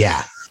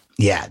 Yeah.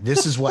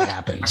 This is what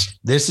happens.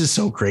 This is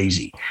so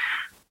crazy.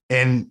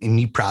 And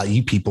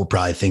you people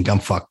probably think I'm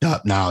fucked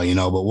up now,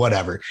 but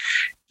whatever.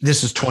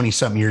 This is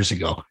 20-something years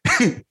ago.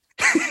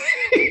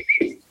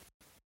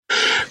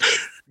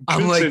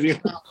 I'm like,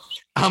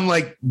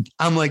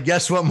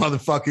 guess what,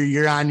 motherfucker?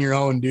 You're on your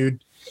own,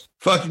 dude.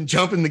 Fucking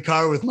jump in the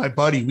car with my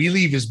buddy. We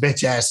leave his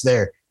bitch ass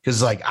there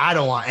because, like, I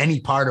don't want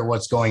any part of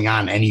what's going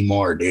on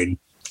anymore, dude.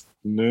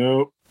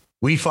 Nope.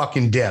 We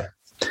fucking dip.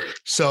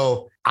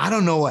 So I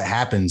don't know what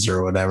happens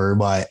or whatever,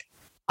 but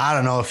I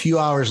don't know. A few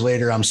hours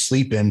later, I'm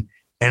sleeping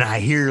and I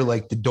hear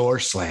like the door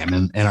slam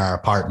in our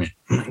apartment.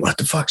 I'm like, what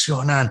the fuck's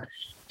going on?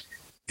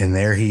 And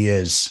there he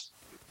is.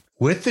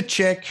 with the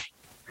chick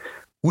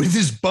with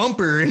his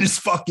bumper in his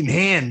fucking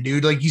hand,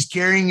 dude. Like he's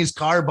carrying his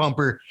car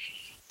bumper.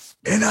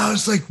 And I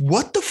was like,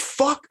 what the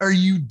fuck are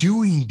you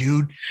doing,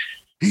 dude?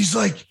 He's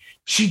like,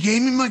 she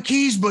gave me my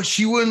keys, but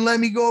she wouldn't let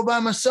me go by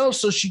myself.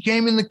 So she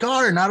came in the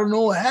car and I don't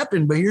know what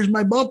happened, but here's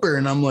my bumper.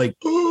 And I'm like,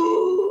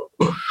 oh.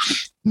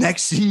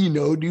 Next thing you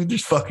know, dude,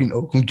 there's fucking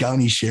Oakland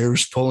County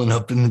sheriffs pulling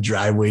up in the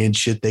driveway and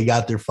shit. They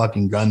got their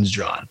fucking guns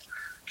drawn.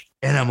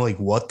 And I'm like,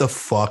 what the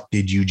fuck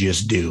did you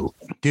just do?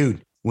 Dude,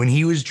 when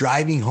he was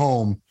driving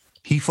home,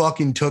 he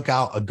fucking took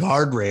out a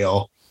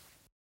guardrail,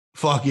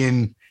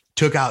 fucking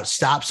took out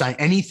stop sign,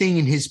 anything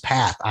in his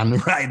path on the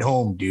ride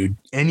home, dude.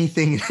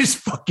 Anything in his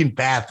fucking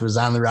path was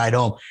on the ride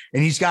home.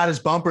 And he's got his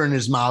bumper in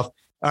his mouth,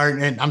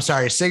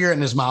 a cigarette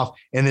in his mouth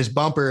and his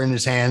bumper in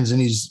his hands.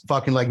 And he's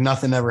fucking like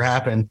nothing ever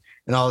happened.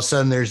 And all of a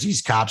sudden there's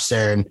these cops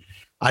there. And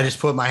I just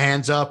put my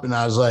hands up and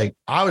I was like,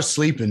 I was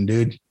sleeping,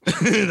 dude.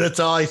 That's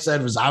all I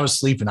said was I was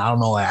sleeping. I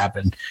don't know what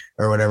happened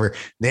or whatever.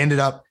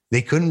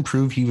 They couldn't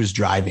prove he was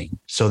driving.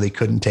 So they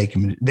couldn't take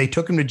him. They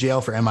took him to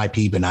jail for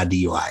MIP, but not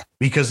DUI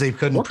because they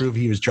couldn't prove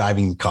he was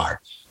driving the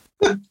car.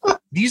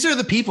 These are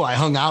the people I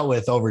hung out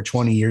with over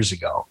 20 years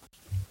ago.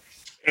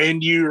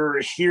 And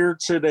you're here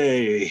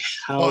today.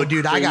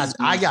 Dude, I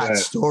got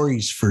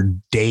stories for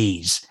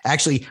days.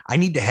 Actually, I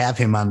need to have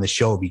him on the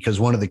show because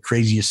one of the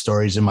craziest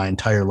stories in my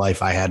entire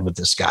life I had with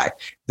this guy.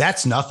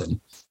 That's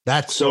nothing.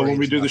 So when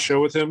we do the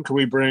show with him, can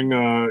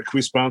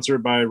we sponsor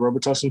it by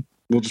Robitussin?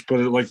 We'll just put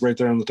it like right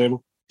there on the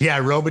table. Yeah,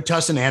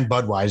 Robitussin and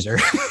Budweiser.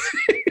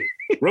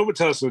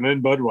 Robitussin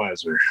and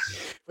Budweiser.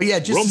 But yeah,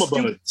 just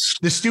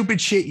the stupid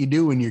shit you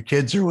do when you're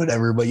kids or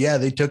whatever. But yeah,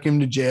 they took him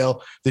to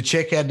jail. The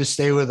chick had to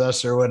stay with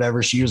us or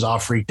whatever. She was all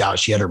freaked out.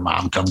 She had her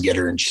mom come get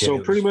her and shit. So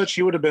pretty much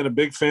you would have been a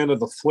big fan of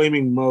the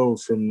Flaming Moe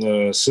from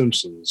The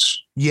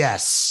Simpsons.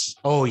 Yes.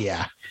 Oh,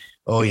 yeah.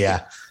 Oh,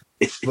 yeah.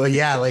 But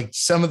yeah, like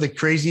some of the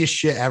craziest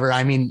shit ever.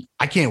 I mean,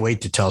 I can't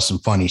wait to tell some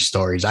funny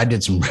stories. I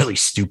did some really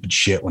stupid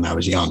shit when I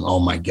was young. Oh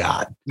my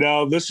God.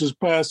 Now, this is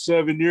past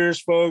 7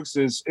 years, folks.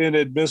 It's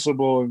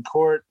inadmissible in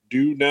court.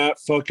 Do not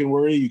fucking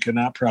worry. You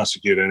cannot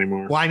prosecute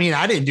anymore. Well, I mean,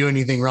 I didn't do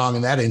anything wrong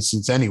in that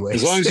instance anyway.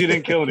 As long as you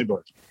didn't kill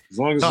anybody. As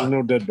long as there's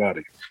no dead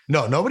body.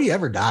 No, nobody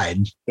ever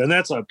died. Then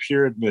that's a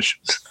pure admission.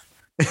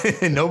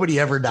 Nobody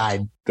ever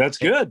died. That's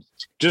good.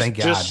 Thank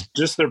God.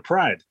 Just their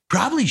pride.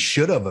 Probably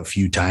should have a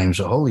few times.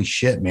 So holy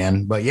shit,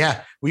 man. But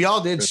yeah, we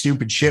all did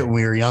stupid shit when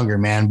we were younger,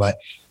 man. But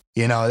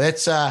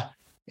that's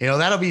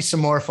that'll be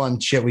some more fun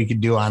shit we could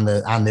do on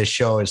this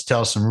show is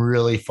tell some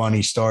really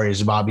funny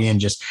stories about being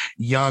just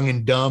young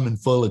and dumb and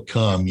full of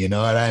cum. You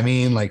know what I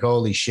mean? Like,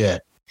 holy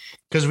shit.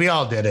 Because we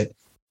all did it.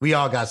 We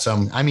all got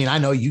some. I mean, I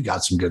know you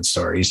got some good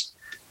stories.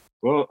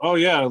 Well, oh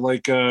yeah,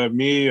 like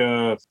me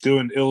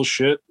doing ill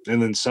shit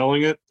and then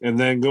selling it and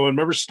then going,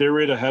 remember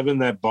Stairway to Heaven,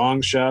 that bong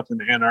shop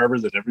in Ann Arbor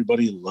that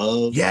everybody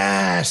loved?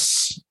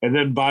 Yes. And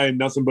then buying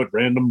nothing but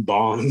random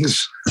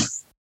bongs.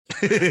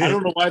 I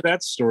don't know why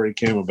that story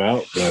came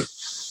about, but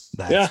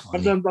yeah,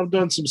 funny. I've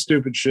done some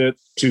stupid shit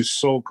to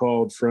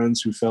so-called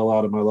friends who fell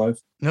out of my life.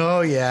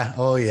 Oh yeah.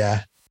 Oh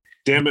yeah.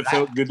 Damn, it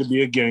felt good to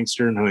be a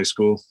gangster in high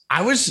school.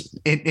 I was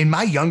in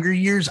my younger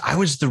years, I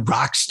was the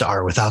rock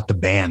star without the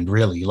band,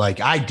 really. Like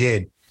I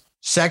did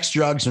sex,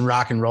 drugs, and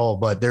rock and roll,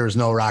 but there was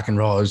no rock and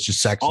roll. It was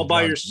just sex. All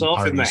by yourself,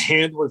 and the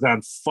hand was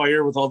on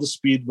fire with all the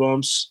speed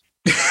bumps.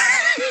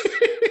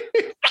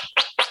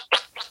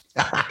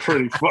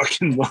 Pretty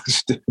fucking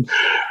much, dude.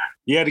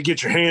 You had to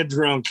get your hand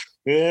drunk.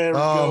 Yeah.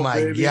 Oh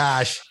my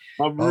gosh.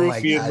 I'm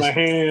roofie in my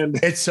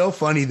hand. It's so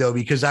funny though,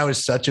 because I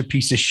was such a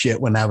piece of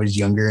shit when I was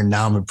younger, and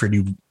now I'm a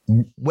pretty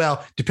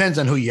depends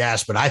on who you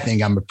ask, but I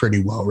think I'm a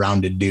pretty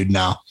well-rounded dude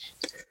now.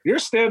 You're a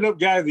stand-up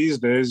guy these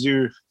days.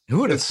 Who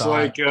would have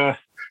thought? It's like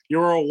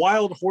you're a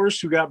wild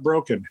horse who got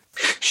broken.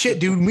 Shit,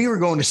 dude, we were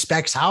going to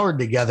Specs Howard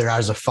together. I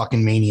was a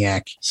fucking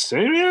maniac.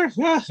 Same here.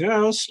 Yeah. I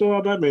was still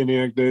on that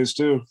maniac days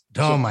too.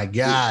 Oh my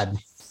God.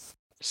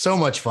 So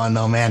much fun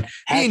though, man.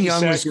 Being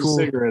young was cool.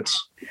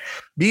 Cigarettes.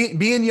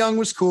 Being young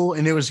was cool,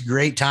 and it was a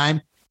great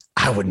time.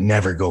 I would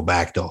never go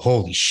back though.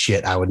 Holy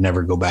shit, I would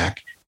never go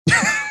back.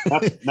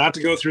 not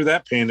to go through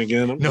that pain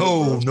again.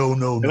 No.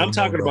 And I'm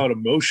talking about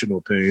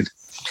emotional pain.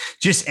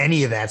 Just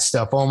any of that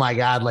stuff. Oh my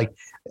God. Like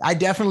I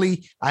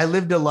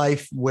lived a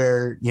life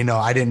where,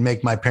 I didn't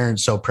make my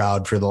parents so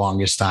proud for the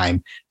longest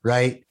time.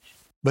 Right.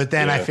 But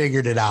then I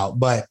figured it out.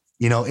 But,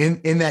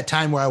 in that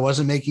time where I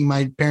wasn't making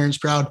my parents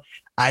proud,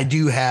 I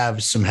do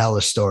have some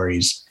hella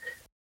stories,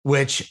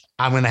 which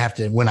I'm going to have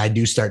to, when I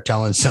do start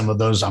telling some of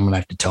those, I'm going to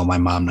have to tell my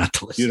mom not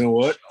to listen. You know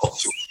what?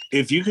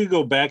 If you could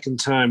go back in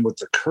time with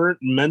the current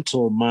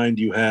mental mind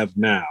you have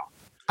now,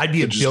 I'd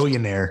be a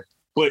billionaire.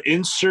 But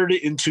insert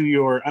it into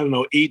your,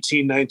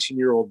 18,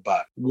 19-year-old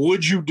body.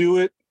 Would you do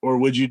it? Or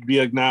would you be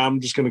like, nah,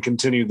 I'm just going to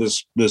continue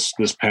this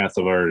path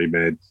I've already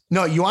made?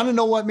 No, you want to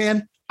know what,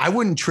 man? I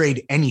wouldn't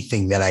trade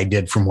anything that I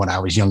did from when I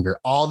was younger.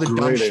 All the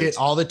dumb shit,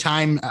 all the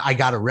time I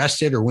got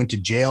arrested or went to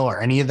jail or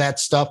any of that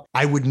stuff.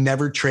 I would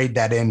never trade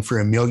that in for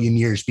a million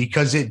years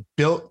because it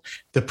built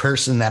the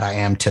person that I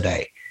am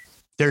today.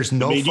 There's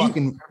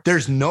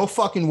no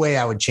fucking way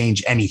I would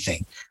change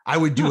anything. I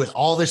would do it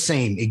all the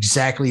same,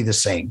 exactly the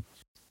same.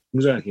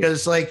 Exactly.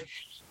 Because like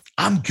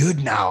I'm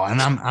good now,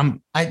 and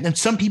and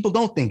some people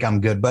don't think I'm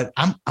good, but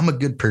I'm a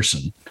good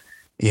person,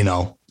 you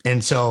know.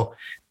 And so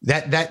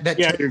that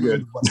yeah, you're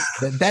good.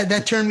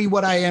 That turned me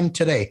what I am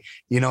today.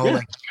 You know,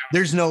 like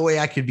there's no way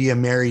I could be a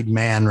married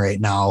man right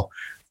now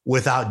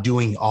without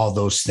doing all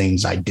those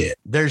things I did.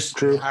 There's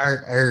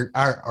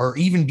or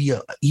even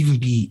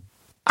be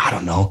I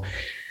don't know.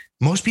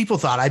 Most people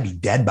thought I'd be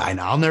dead by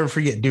now. I'll never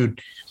forget,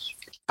 dude.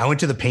 I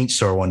went to the paint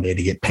store one day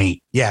to get paint.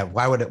 Yeah.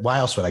 Why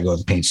else would I go to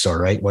the paint store?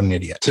 Right. What an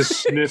idiot. To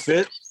sniff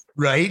it.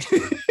 Right.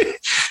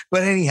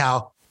 But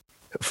anyhow,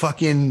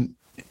 fucking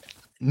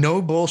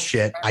no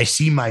bullshit. I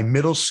see my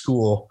middle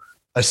school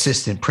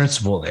assistant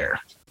principal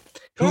there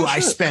who I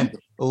spent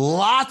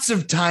lots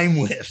of time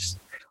with.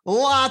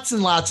 Lots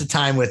and lots of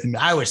time with him.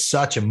 I was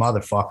such a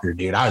motherfucker,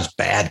 dude. I was a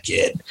bad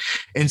kid.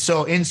 And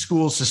so in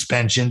school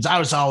suspensions, I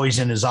was always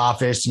in his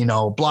office, you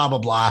know, blah, blah,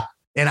 blah.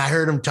 And I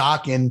heard him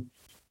talking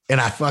and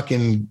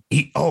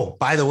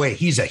by the way,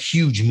 he's a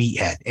huge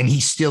meathead and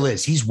he still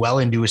is. He's well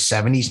into his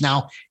 70s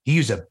now. He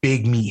was a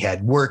big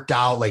meathead, worked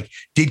out, like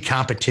did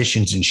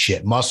competitions and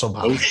shit, muscle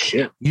power. Oh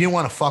shit. You didn't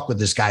want to fuck with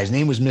this guy. His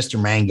name was Mr.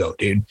 Mango,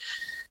 dude.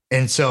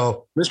 And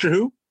so Mr.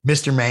 Who?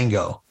 Mr.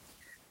 Mango.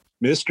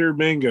 Mr.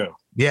 Mango.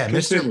 Yeah,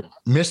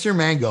 Mr.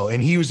 Mango.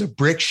 And he was a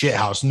brick shit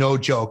house. No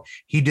joke.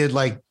 He did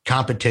like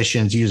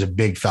competitions. He was a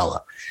big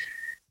fella.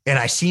 And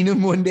I seen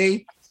him one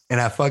day and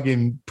I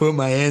fucking put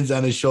my hands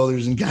on his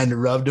shoulders and kind of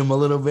rubbed him a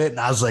little bit. And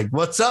I was like,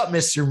 what's up,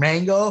 Mr.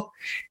 Mango?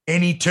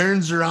 And he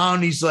turns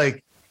around. He's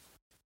like,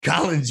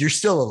 Collins, you're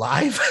still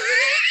alive?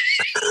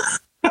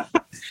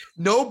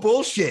 No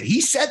bullshit.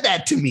 He said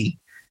that to me.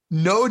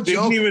 No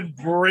joke. Didn't even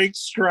break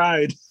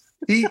stride.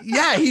 He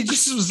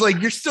just was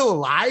like, you're still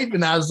alive.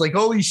 And I was like,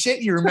 holy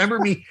shit, you remember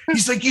me?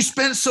 He's like, you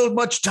spent so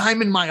much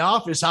time in my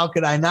office. How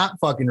could I not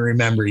fucking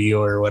remember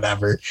you or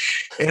whatever?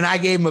 And I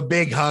gave him a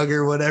big hug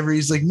or whatever.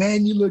 He's like,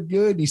 man, you look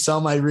good. And he saw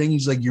my ring.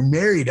 He's like, you're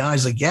married, huh? I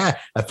was like, yeah,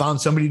 I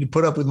found somebody to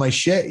put up with my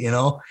shit, you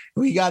know?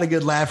 We got a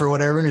good laugh or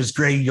whatever. And it was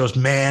great. He goes,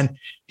 man,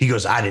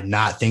 I did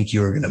not think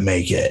you were going to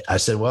make it. I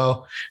said,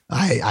 well,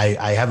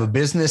 I have a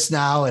business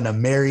now and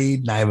I'm married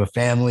and I have a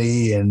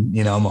family and,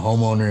 you know, I'm a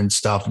homeowner and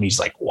stuff. And he's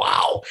like,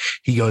 wow.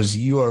 He goes,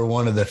 you are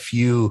one of the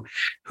few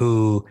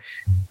who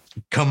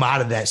come out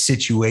of that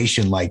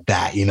situation like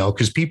that, you know,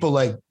 because people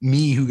like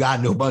me who got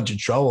into a bunch of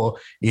trouble,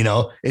 you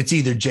know, it's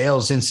either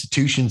jails,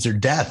 institutions or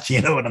death.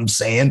 You know what I'm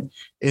saying?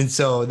 And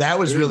so that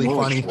was really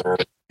funny.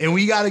 And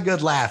we got a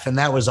good laugh and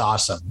that was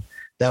awesome.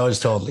 That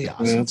was totally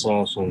awesome. Yeah, that's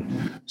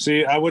awesome.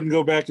 See, I wouldn't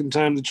go back in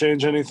time to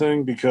change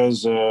anything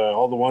because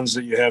all the ones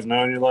that you have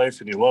now in your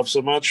life and you love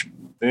so much,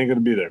 they ain't going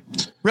to be there.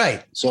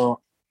 Right. So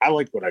I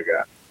like what I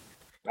got.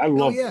 I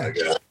love what I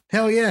got.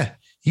 Hell yeah.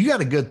 You got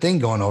a good thing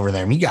going over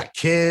there. I mean, you got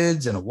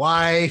kids and a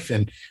wife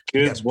and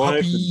kids,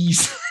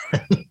 puppies.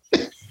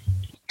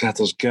 Got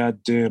those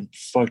goddamn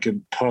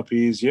fucking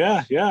puppies.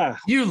 Yeah, yeah.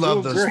 You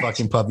love those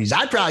fucking puppies.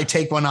 I'd probably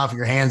take one off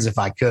your hands if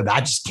I could.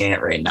 I just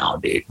can't right now,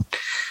 dude.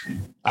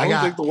 I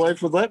don't think the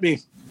wife would let me.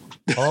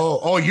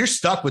 Oh, you're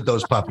stuck with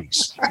those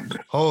puppies.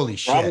 Holy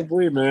shit.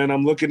 Probably, man.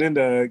 I'm looking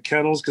into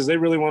kennels because they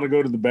really want to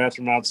go to the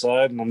bathroom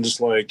outside. And I'm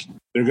just like,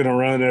 they're going to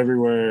run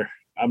everywhere.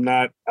 I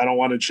don't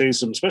want to chase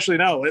them, especially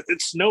now.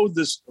 It snowed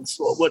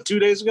 2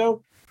 days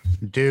ago?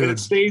 Dude. And it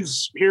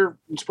stays here.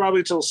 It's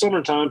probably till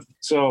summertime.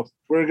 So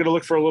we're going to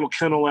look for a little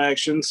kennel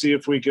action, see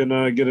if we can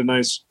get a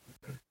nice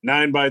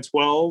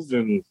 9x12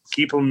 and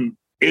keep them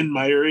in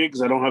my area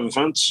because I don't have a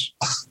fence.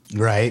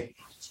 Right.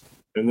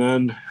 And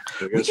then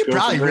we could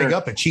probably rig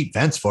up a cheap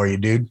fence for you,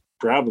 dude.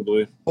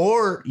 Probably.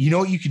 Or you know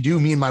what you could do?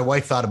 Me and my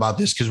wife thought about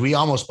this because we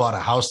almost bought a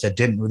house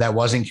that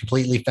wasn't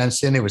completely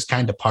fenced in. It was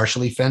kind of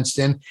partially fenced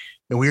in.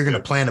 And we were going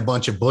to plant a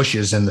bunch of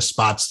bushes in the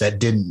spots that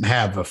didn't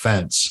have a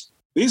fence.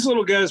 These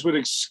little guys would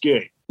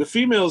escape. The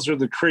females are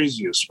the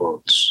craziest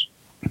ones.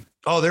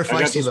 Oh, they're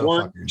feisty little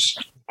fuckers.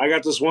 I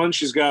got this one.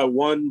 She's got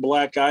one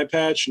black eye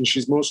patch and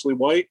she's mostly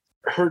white.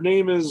 Her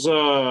name is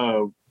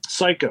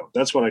Psycho.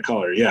 That's what I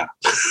call her. Yeah.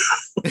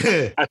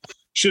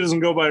 She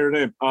doesn't go by her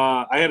name.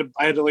 I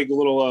had like a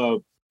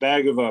little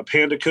bag of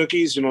Panda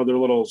cookies. You know, they're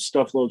little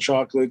stuffed little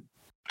chocolate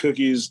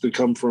cookies that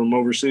come from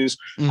overseas.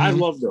 Mm-hmm. I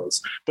love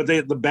those, but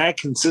the bag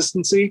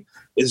consistency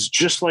is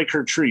just like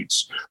her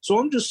treats. So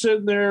I'm just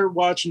sitting there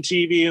watching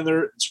TV and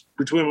it's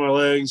between my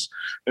legs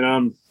and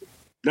I'm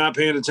not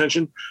paying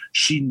attention.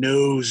 She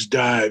nose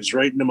dives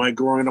right into my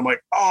groin. I'm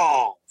like,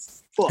 oh,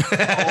 fuck.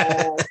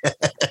 Oh.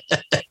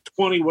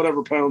 20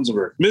 whatever pounds of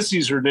her.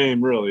 Missy's her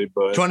name, really,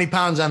 but 20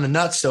 pounds on the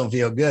nuts don't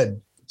feel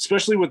good.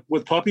 Especially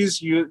with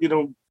puppies, you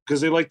know, because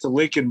they like to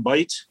lick and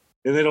bite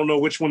and they don't know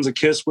which one's a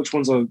kiss, which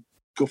one's a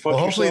go fuck yourself.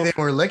 Hopefully they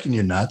were licking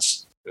your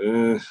nuts.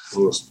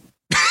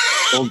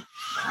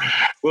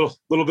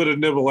 Little bit of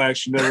nibble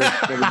action. Never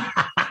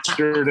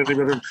stirred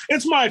anybody.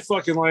 It's my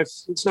fucking life.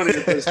 It's none of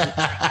your business.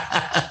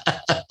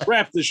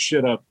 Wrap this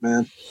shit up,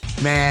 man.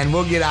 Man,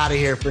 we'll get out of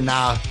here for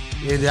now.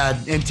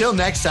 Until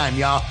next time,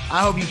 y'all,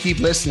 I hope you keep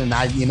listening.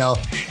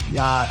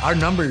 Our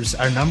numbers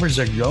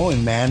are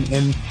growing, man.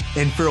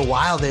 And for a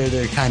while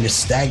they're kind of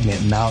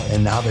stagnant now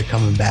they're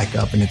coming back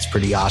up, and it's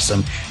pretty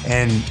awesome.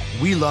 And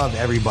we love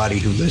everybody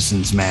who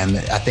listens, man.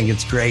 I think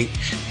it's great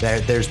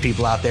that there's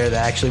people out there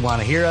that actually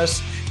want to hear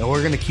us, and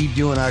we're going to keep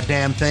doing our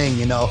damn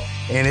thing, and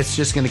it's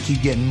just going to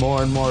keep getting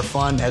more and more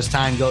fun as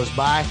time goes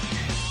by.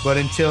 But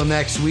until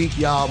next week,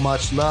 y'all,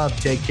 much love.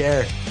 Take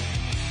care.